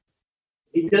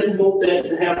 He doesn't want that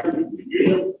to happen.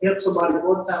 He'll help somebody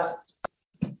one time.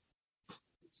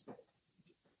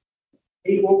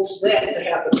 He wants that to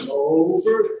happen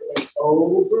over and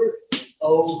over and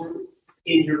over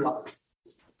in your life.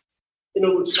 In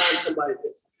other words, find somebody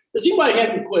to. Does anybody have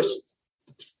any questions?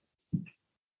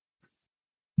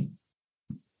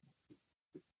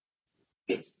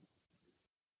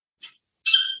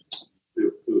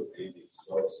 Still cook any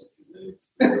sausage today.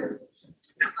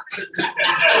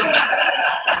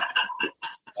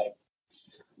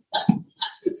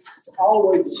 It's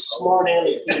always a smart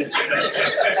aleck.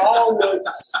 Always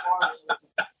a smart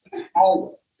aleck.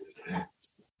 Always. I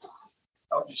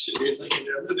was just sitting here thinking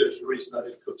the other day, there's a reason I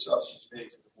didn't cook sausage and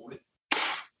eggs in the morning.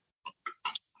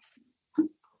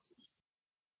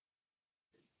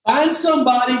 Find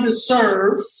somebody to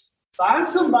serve. Find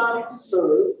somebody to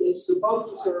serve that's supposed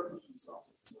to serve you.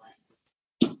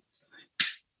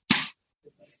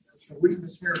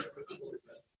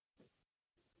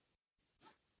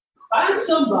 Find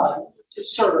somebody to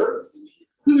serve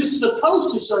who is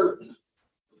supposed to serve you.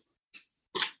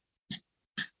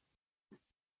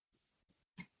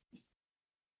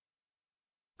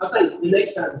 I think the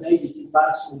next time David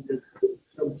invites me to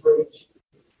come preach,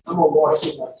 I'm going to wash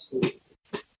somebody's feet.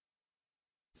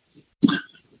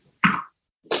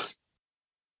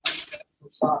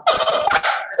 I'm sorry.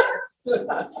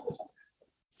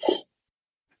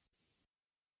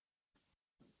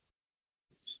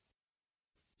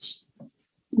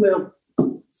 Well,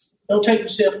 don't take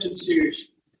yourself too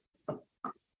serious.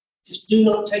 Just do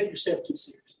not take yourself too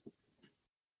serious.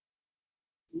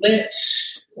 Let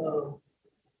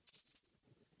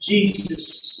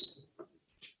Jesus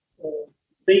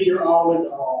be your all in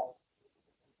all,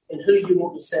 and who you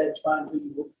want to satisfy and who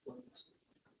you want to please.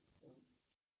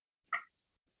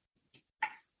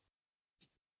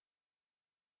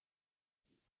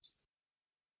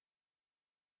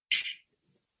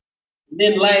 And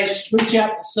then last, reach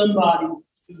out to somebody who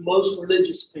most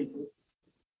religious people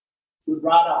would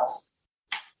write off.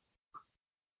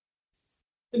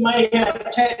 They may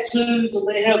have tattoos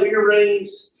or they have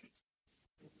earrings.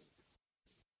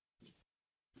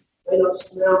 They don't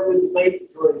smell good, make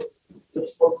it drink.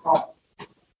 Just for coffee.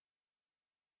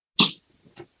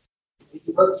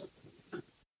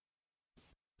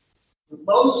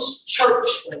 Most church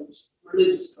folks,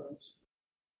 religious folks,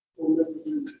 will never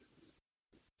do that.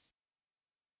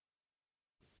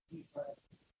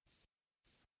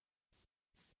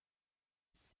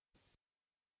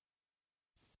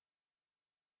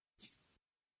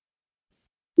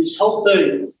 This whole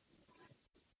thing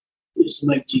is to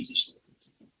make Jesus.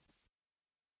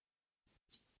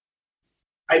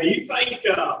 Hey, do you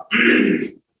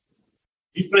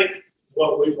think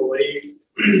what we believe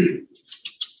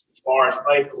as far as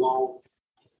faith alone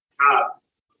kind of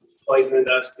plays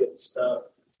into us getting stuck?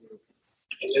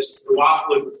 And just the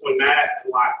rivalry between that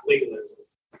and like legalism.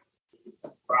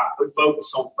 Right? We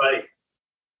focus on faith.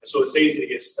 So it's easy to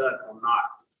get stuck on not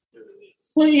doing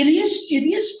this. Well, it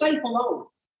is faith alone.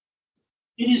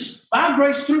 It is by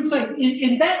grace through faith.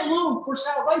 And that alone for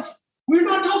salvation. We're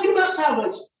not talking about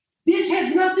salvation. This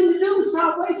has nothing to do with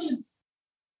salvation.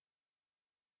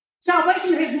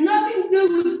 Salvation has nothing to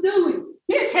do with doing.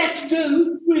 This has to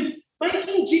do with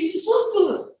making Jesus look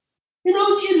good. You know,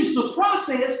 it is the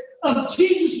process of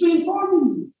Jesus being formed in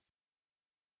you.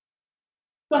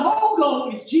 The whole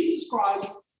goal is Jesus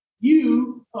Christ,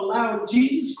 you allowing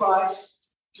Jesus Christ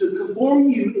to conform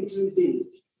you into his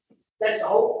image. That's the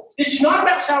whole. This is not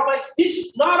about salvation. This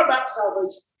is not about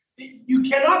salvation. You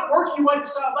cannot work your way to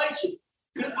salvation.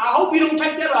 I hope you don't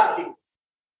take that out of here.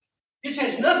 This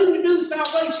has nothing to do with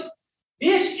salvation.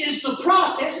 This is the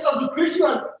process of the Christian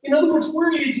life. In other words,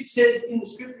 where it is, it says in the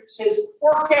scripture, it says,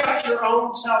 work out your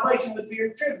own salvation with fear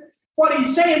and trembling. What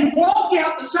he's saying, walk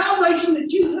out the salvation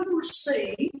that you have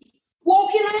received, walk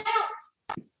it out.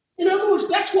 In other words,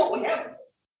 that's what we have.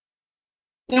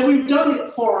 And we've done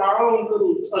it for our own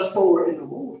little us forward in the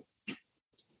morning.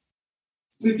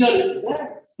 We've done it for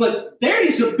that. But there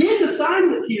is a big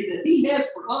assignment here that he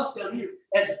has for us down here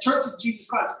as the Church of Jesus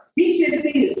Christ. He said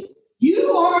this,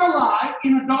 you are alive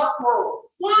in a dark world.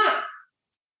 Why?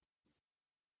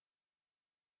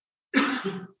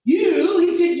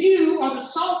 He said, you are the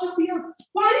salt of the earth.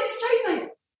 Why did he say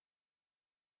that?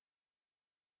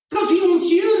 Because he wants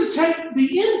you to take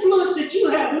the influence that you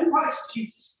have in Christ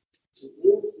Jesus to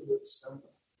influence somebody.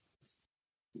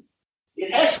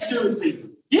 It has to do with people.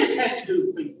 This has to do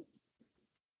with people.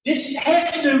 This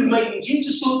has to do with making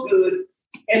Jesus look good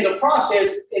and the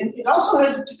process, and it also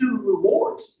has to do with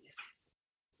rewards.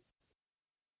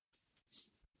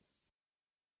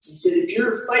 He said, if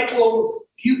you're faithful over a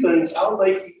few things, I'll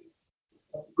make you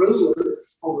a ruler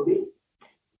over me.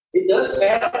 It does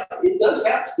have to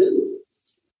do with it.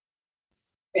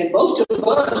 And most of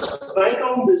us bank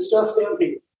on this stuff down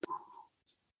here.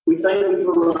 We think we've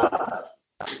arrived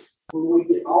when we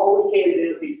get all we can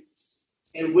down here.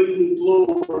 And we can blow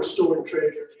or storing treasure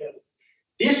in heaven.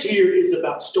 This here is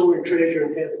about storing treasure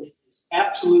in heaven. It is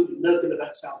absolutely nothing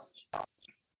about salvation.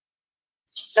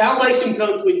 Salvation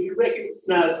comes when you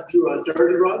recognize that you are a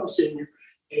dirty, rotten sinner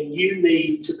and you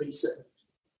need to be saved.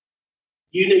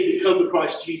 You need to come to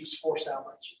Christ Jesus for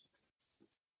salvation.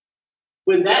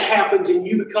 When that happens and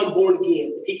you become born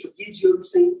again, he forgives you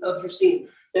of your sin.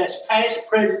 That's past,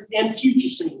 present, and future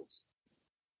sins.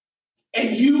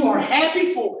 And you are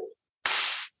happy for it.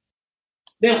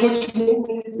 Now, what you want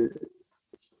me to do?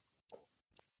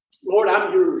 Lord,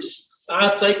 I'm yours. I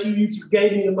thank you. You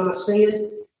forgave me of my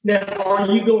sin. Now, are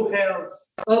you going to have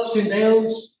ups and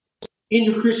downs in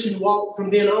your Christian walk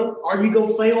from then on? Are you going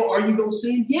to fail? Are you going to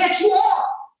sin? Yes, you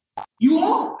are. You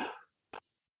are.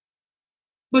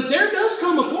 But there does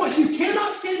come a point. You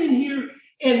cannot sit in here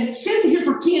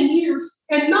for 10 years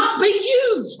and not be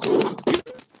used.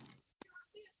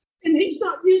 And he's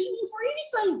not using you for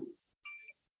anything.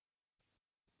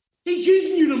 He's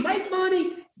using you to make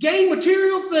money, gain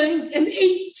material things, and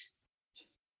eat.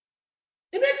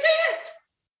 And that's it.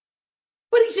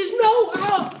 But he says,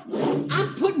 no,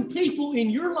 I'm putting people in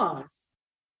your life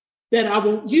that I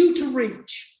want you to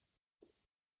reach.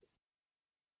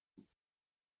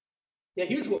 Now,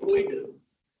 here's what we do.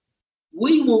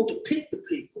 We want to pick the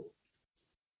people.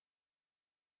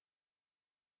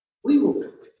 We want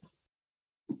to.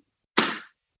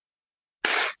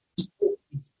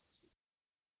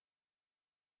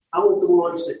 I want the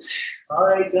ones that, all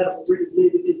right, got a pretty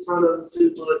big in front of them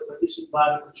too, but this is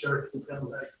Bible for church and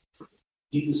come back.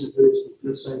 Jesus is risen.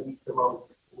 You're saying, you come on.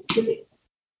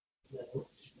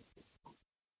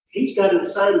 He's got an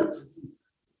assignment for you.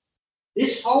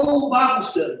 This whole Bible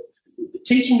study, the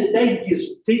teaching that David gives,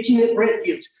 the teaching that Brett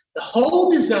gives, the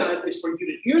whole design is for you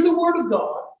to hear the word of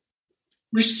God,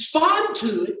 respond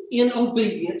to it in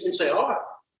obedience, and say, all right,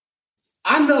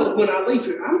 I know when I leave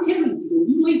here, I'm telling you, when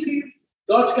you leave here,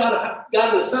 God's got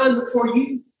an assignment for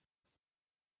you.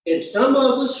 And some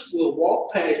of us will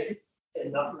walk past it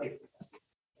and not make it.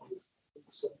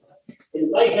 It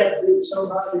may have to be with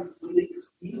somebody we need to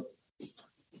forgive.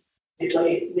 It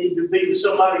may need to be with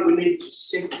somebody we need to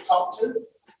sit and talk to.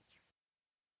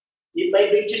 It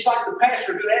may be just like the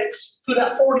pastor who had put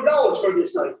out $40 for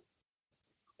this thing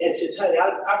and says, hey,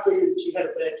 I figured that you had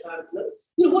a bad time.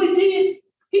 You know what he did?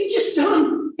 He just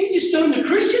done the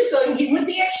Christian thing. He went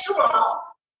the extra mile.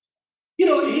 You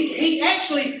know, he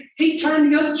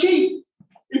turned the other cheek.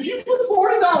 If you put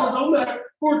 $40 on there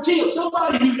for a till,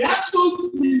 somebody who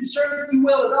absolutely didn't serve you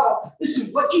well at all,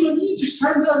 listen, what you just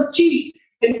turned the other cheek.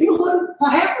 And you know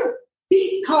what happened?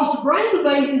 He caused a brain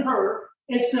debate in her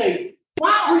and say,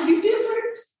 why are you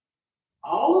different?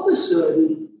 All of a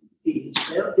sudden, he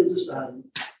felt his assignment.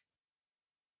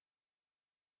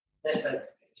 That's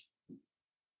sanctification.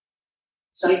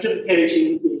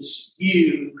 Sanctification is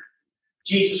you,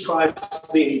 Jesus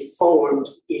Christ, being formed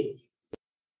in you.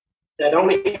 That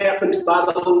only happens by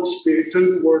the Holy Spirit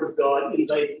through the Word of God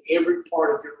invading every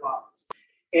part of your life.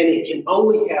 And it can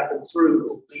only happen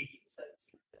through obedience.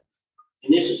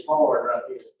 And this is hard right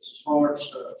here. This is hard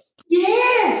stuff.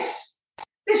 Yes!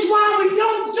 That's why we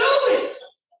don't do it.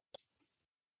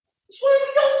 That's why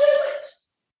we don't do it.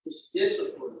 It's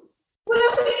discipline. Well,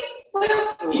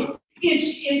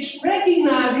 it's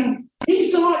recognizing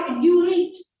He's God and you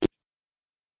ain't.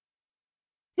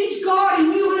 He's God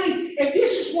and you ain't. And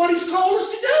this is what He's called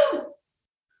us to do.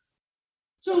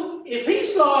 So if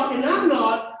He's God and I'm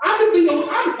not, I'm thinking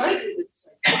that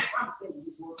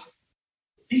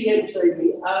if He hadn't saved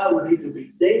me, I would either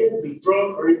be dead, be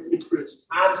drunk, or in prison.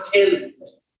 I'm telling you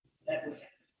that would happen.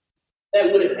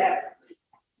 That would have happened.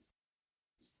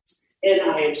 And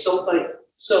I am so thankful.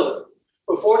 So,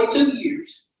 for 42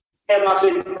 years, have I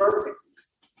been perfect?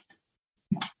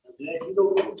 I'm glad you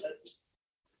don't want to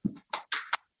touch.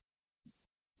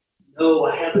 No,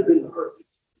 I haven't been perfect.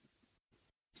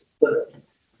 But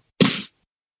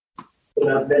when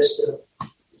I messed up,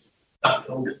 I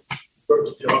told it.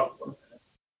 First John.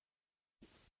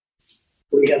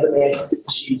 We have an advocate,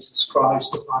 Jesus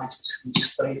Christ, the righteous, who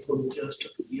is faithful and just to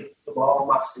forgive of all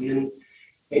my sin.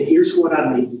 And here's what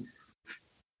I need.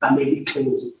 I needed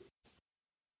cleansing.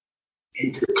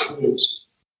 And to cleanse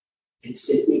and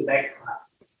set me back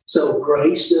right. So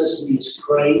grace does this.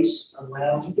 Grace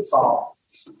allows you to fall.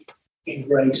 And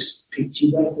grace picks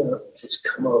you back up and says,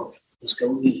 come on, let's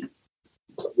go eat.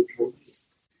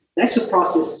 That's the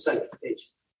process of sanctification.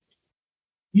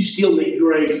 You still need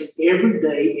grace every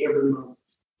day, every moment.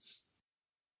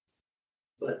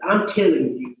 But I'm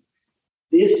telling you,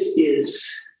 this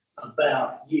is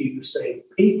about you saying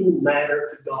people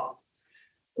matter to God.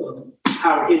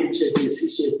 Howard Hendricks said this. He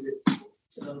said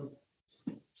that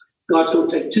God's going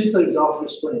to take two things off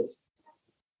this planet,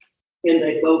 and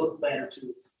they both matter to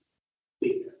Him.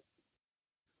 Big time.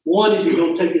 One is He's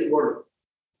going to take His word.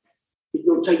 He's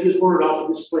going to take His word off of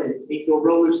this planet. He's going to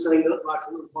roll this thing up like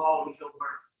a little ball, and He's going to burn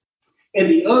it.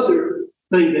 And the other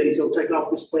thing that He's going to take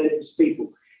off this planet is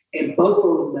people. And both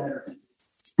of them matter.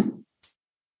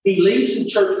 He leaves the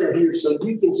church down here so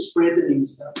you can spread the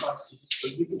news about Christ Jesus, so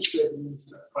you can spread the news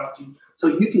about Christ Jesus, so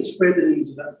you can spread the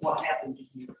news about what happened to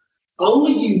you.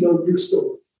 Only you know your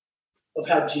story of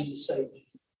how Jesus saved you.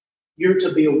 You're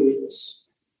to be a witness.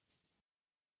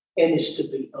 And it's to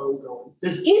be ongoing.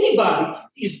 Is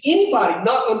anybody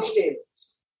not understanding this?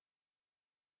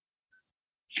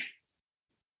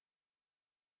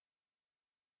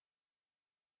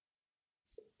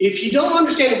 If you don't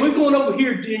understand it, we're going over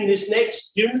here during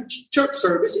the church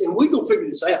service, and we're going to figure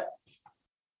this out.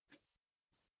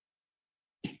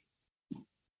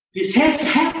 This has to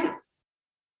happen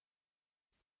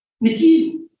with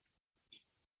you.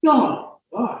 God,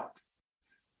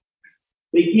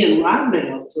 begin right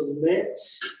now to let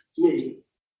me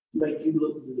make you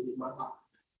look good in my life.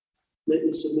 Let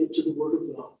me submit to the Word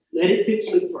of God. Let it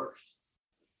fix me first.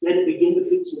 Let it begin to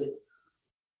fix me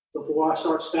before I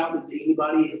start spouting to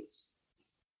anybody else.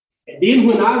 And then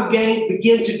when I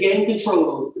begin to gain control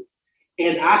over it,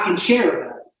 and I can share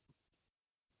about it,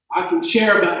 I can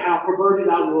share about how perverted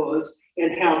I was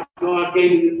and how God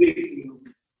gave me the victory over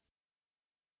it.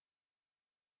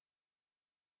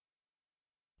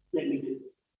 Let me do it.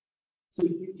 So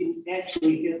you can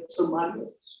actually help somebody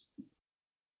else.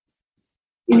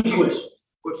 Any questions?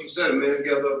 What you said a minute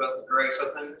ago about the grace,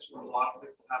 I think that's where a lot of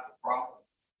people have the problem.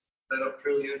 They don't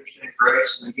truly understand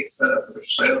grace, and they get fed up with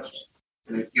themselves,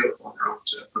 and they give up on their own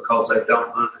self because they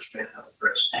don't understand how to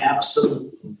grace.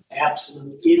 Absolutely.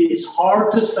 It is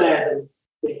hard to fathom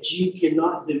that you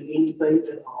cannot do anything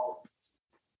at all.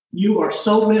 You are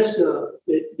so messed up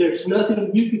that there's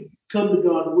nothing you can come to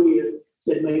God with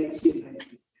that makes Him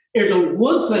happy. There's only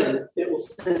one thing that will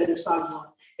satisfy God,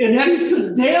 and that is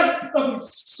the death of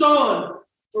His Son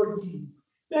for you.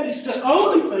 That is the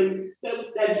only thing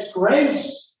that is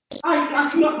grace. I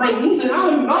cannot bring anything. I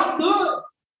am not good.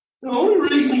 The only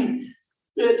reason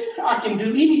that I can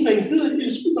do anything good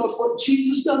is because what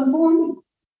Jesus done for me.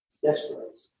 That's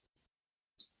grace.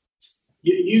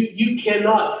 You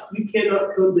cannot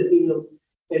come to him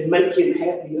and make him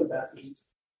happy about you.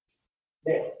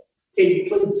 Now, can you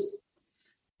please?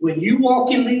 When you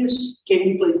walk in this, can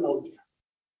you please? Oh, yeah.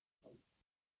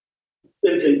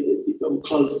 Let me tell you, I'm going to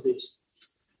close with this.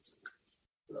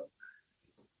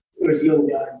 There's a young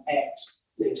guy in Acts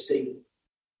named Stephen.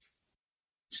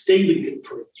 Stephen could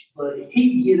preach, but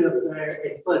he'd get up there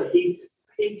and he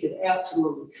could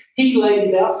absolutely, he laid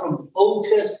it out from the Old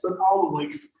Testament all the way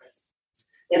to the present.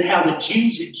 And how the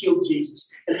Jews had killed Jesus,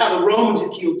 and how the Romans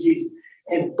had killed Jesus.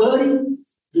 And buddy,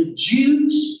 the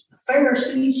Jews, the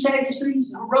Pharisees, Sadducees,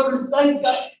 the Herodians, they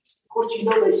got, of course, you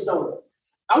know they stoned him.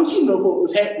 I want you to know what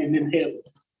was happening in heaven.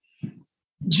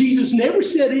 Jesus never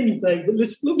said anything, but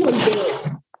let's look what he does.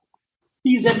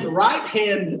 He's at the right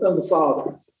hand of the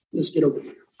Father. Let's get over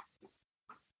here.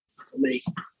 For me.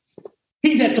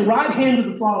 He's at the right hand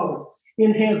of the Father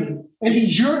in heaven, and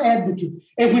he's your advocate.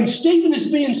 And when Stephen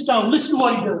is being stoned, listen to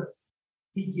what he does.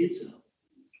 He gets up.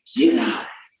 Get out.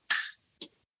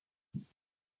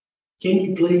 Can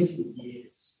you please him?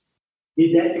 Yes.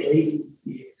 Did that please him?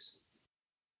 Yes.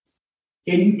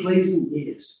 Can you please him?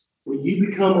 Yes. When you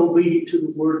become obedient to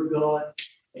the word of God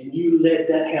and you let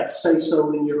that have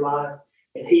say-so in your life,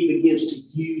 and he begins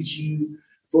to use you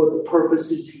for the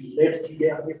purposes he left you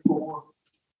down here for,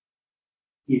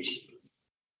 yes, you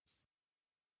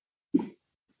do.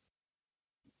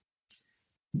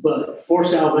 But for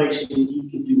salvation, you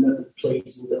can do nothing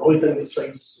pleasing. The only thing that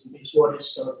pleases him is what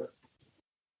his son does.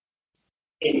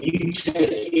 And you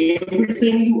take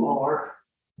everything you are,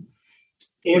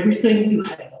 everything you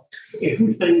have,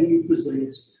 everything you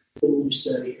possess, and you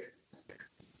say,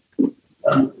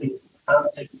 I'm taking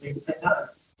everything I have.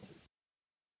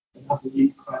 And I believe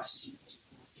in Christ Jesus.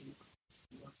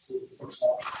 Let's see the first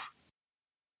off.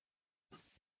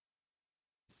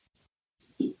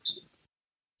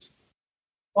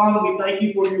 Father, we thank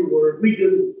you for your word. We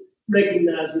do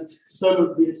recognize that some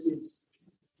of this is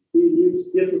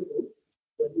difficult.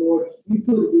 But Lord, you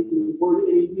put it in your word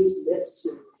and it is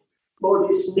necessary. Lord,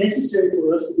 it's necessary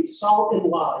for us to be salt and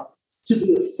light, to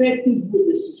be effective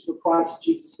witnesses for Christ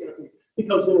Jesus down here.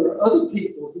 Because there are other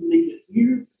people who need to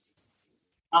hear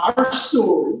our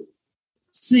story,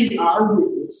 see our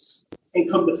witness, and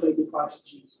come to faith in Christ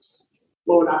Jesus.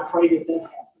 Lord, I pray that that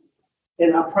happens.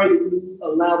 And I pray that you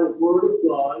allow the word of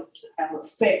God to have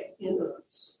effect in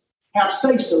us, have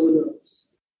say-so in us,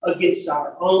 against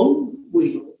our own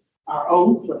will, our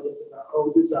own plans, and our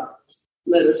own desires.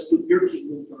 Let us put your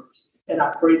kingdom first. And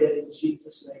I pray that in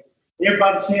Jesus' name.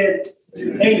 Everybody said,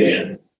 Amen.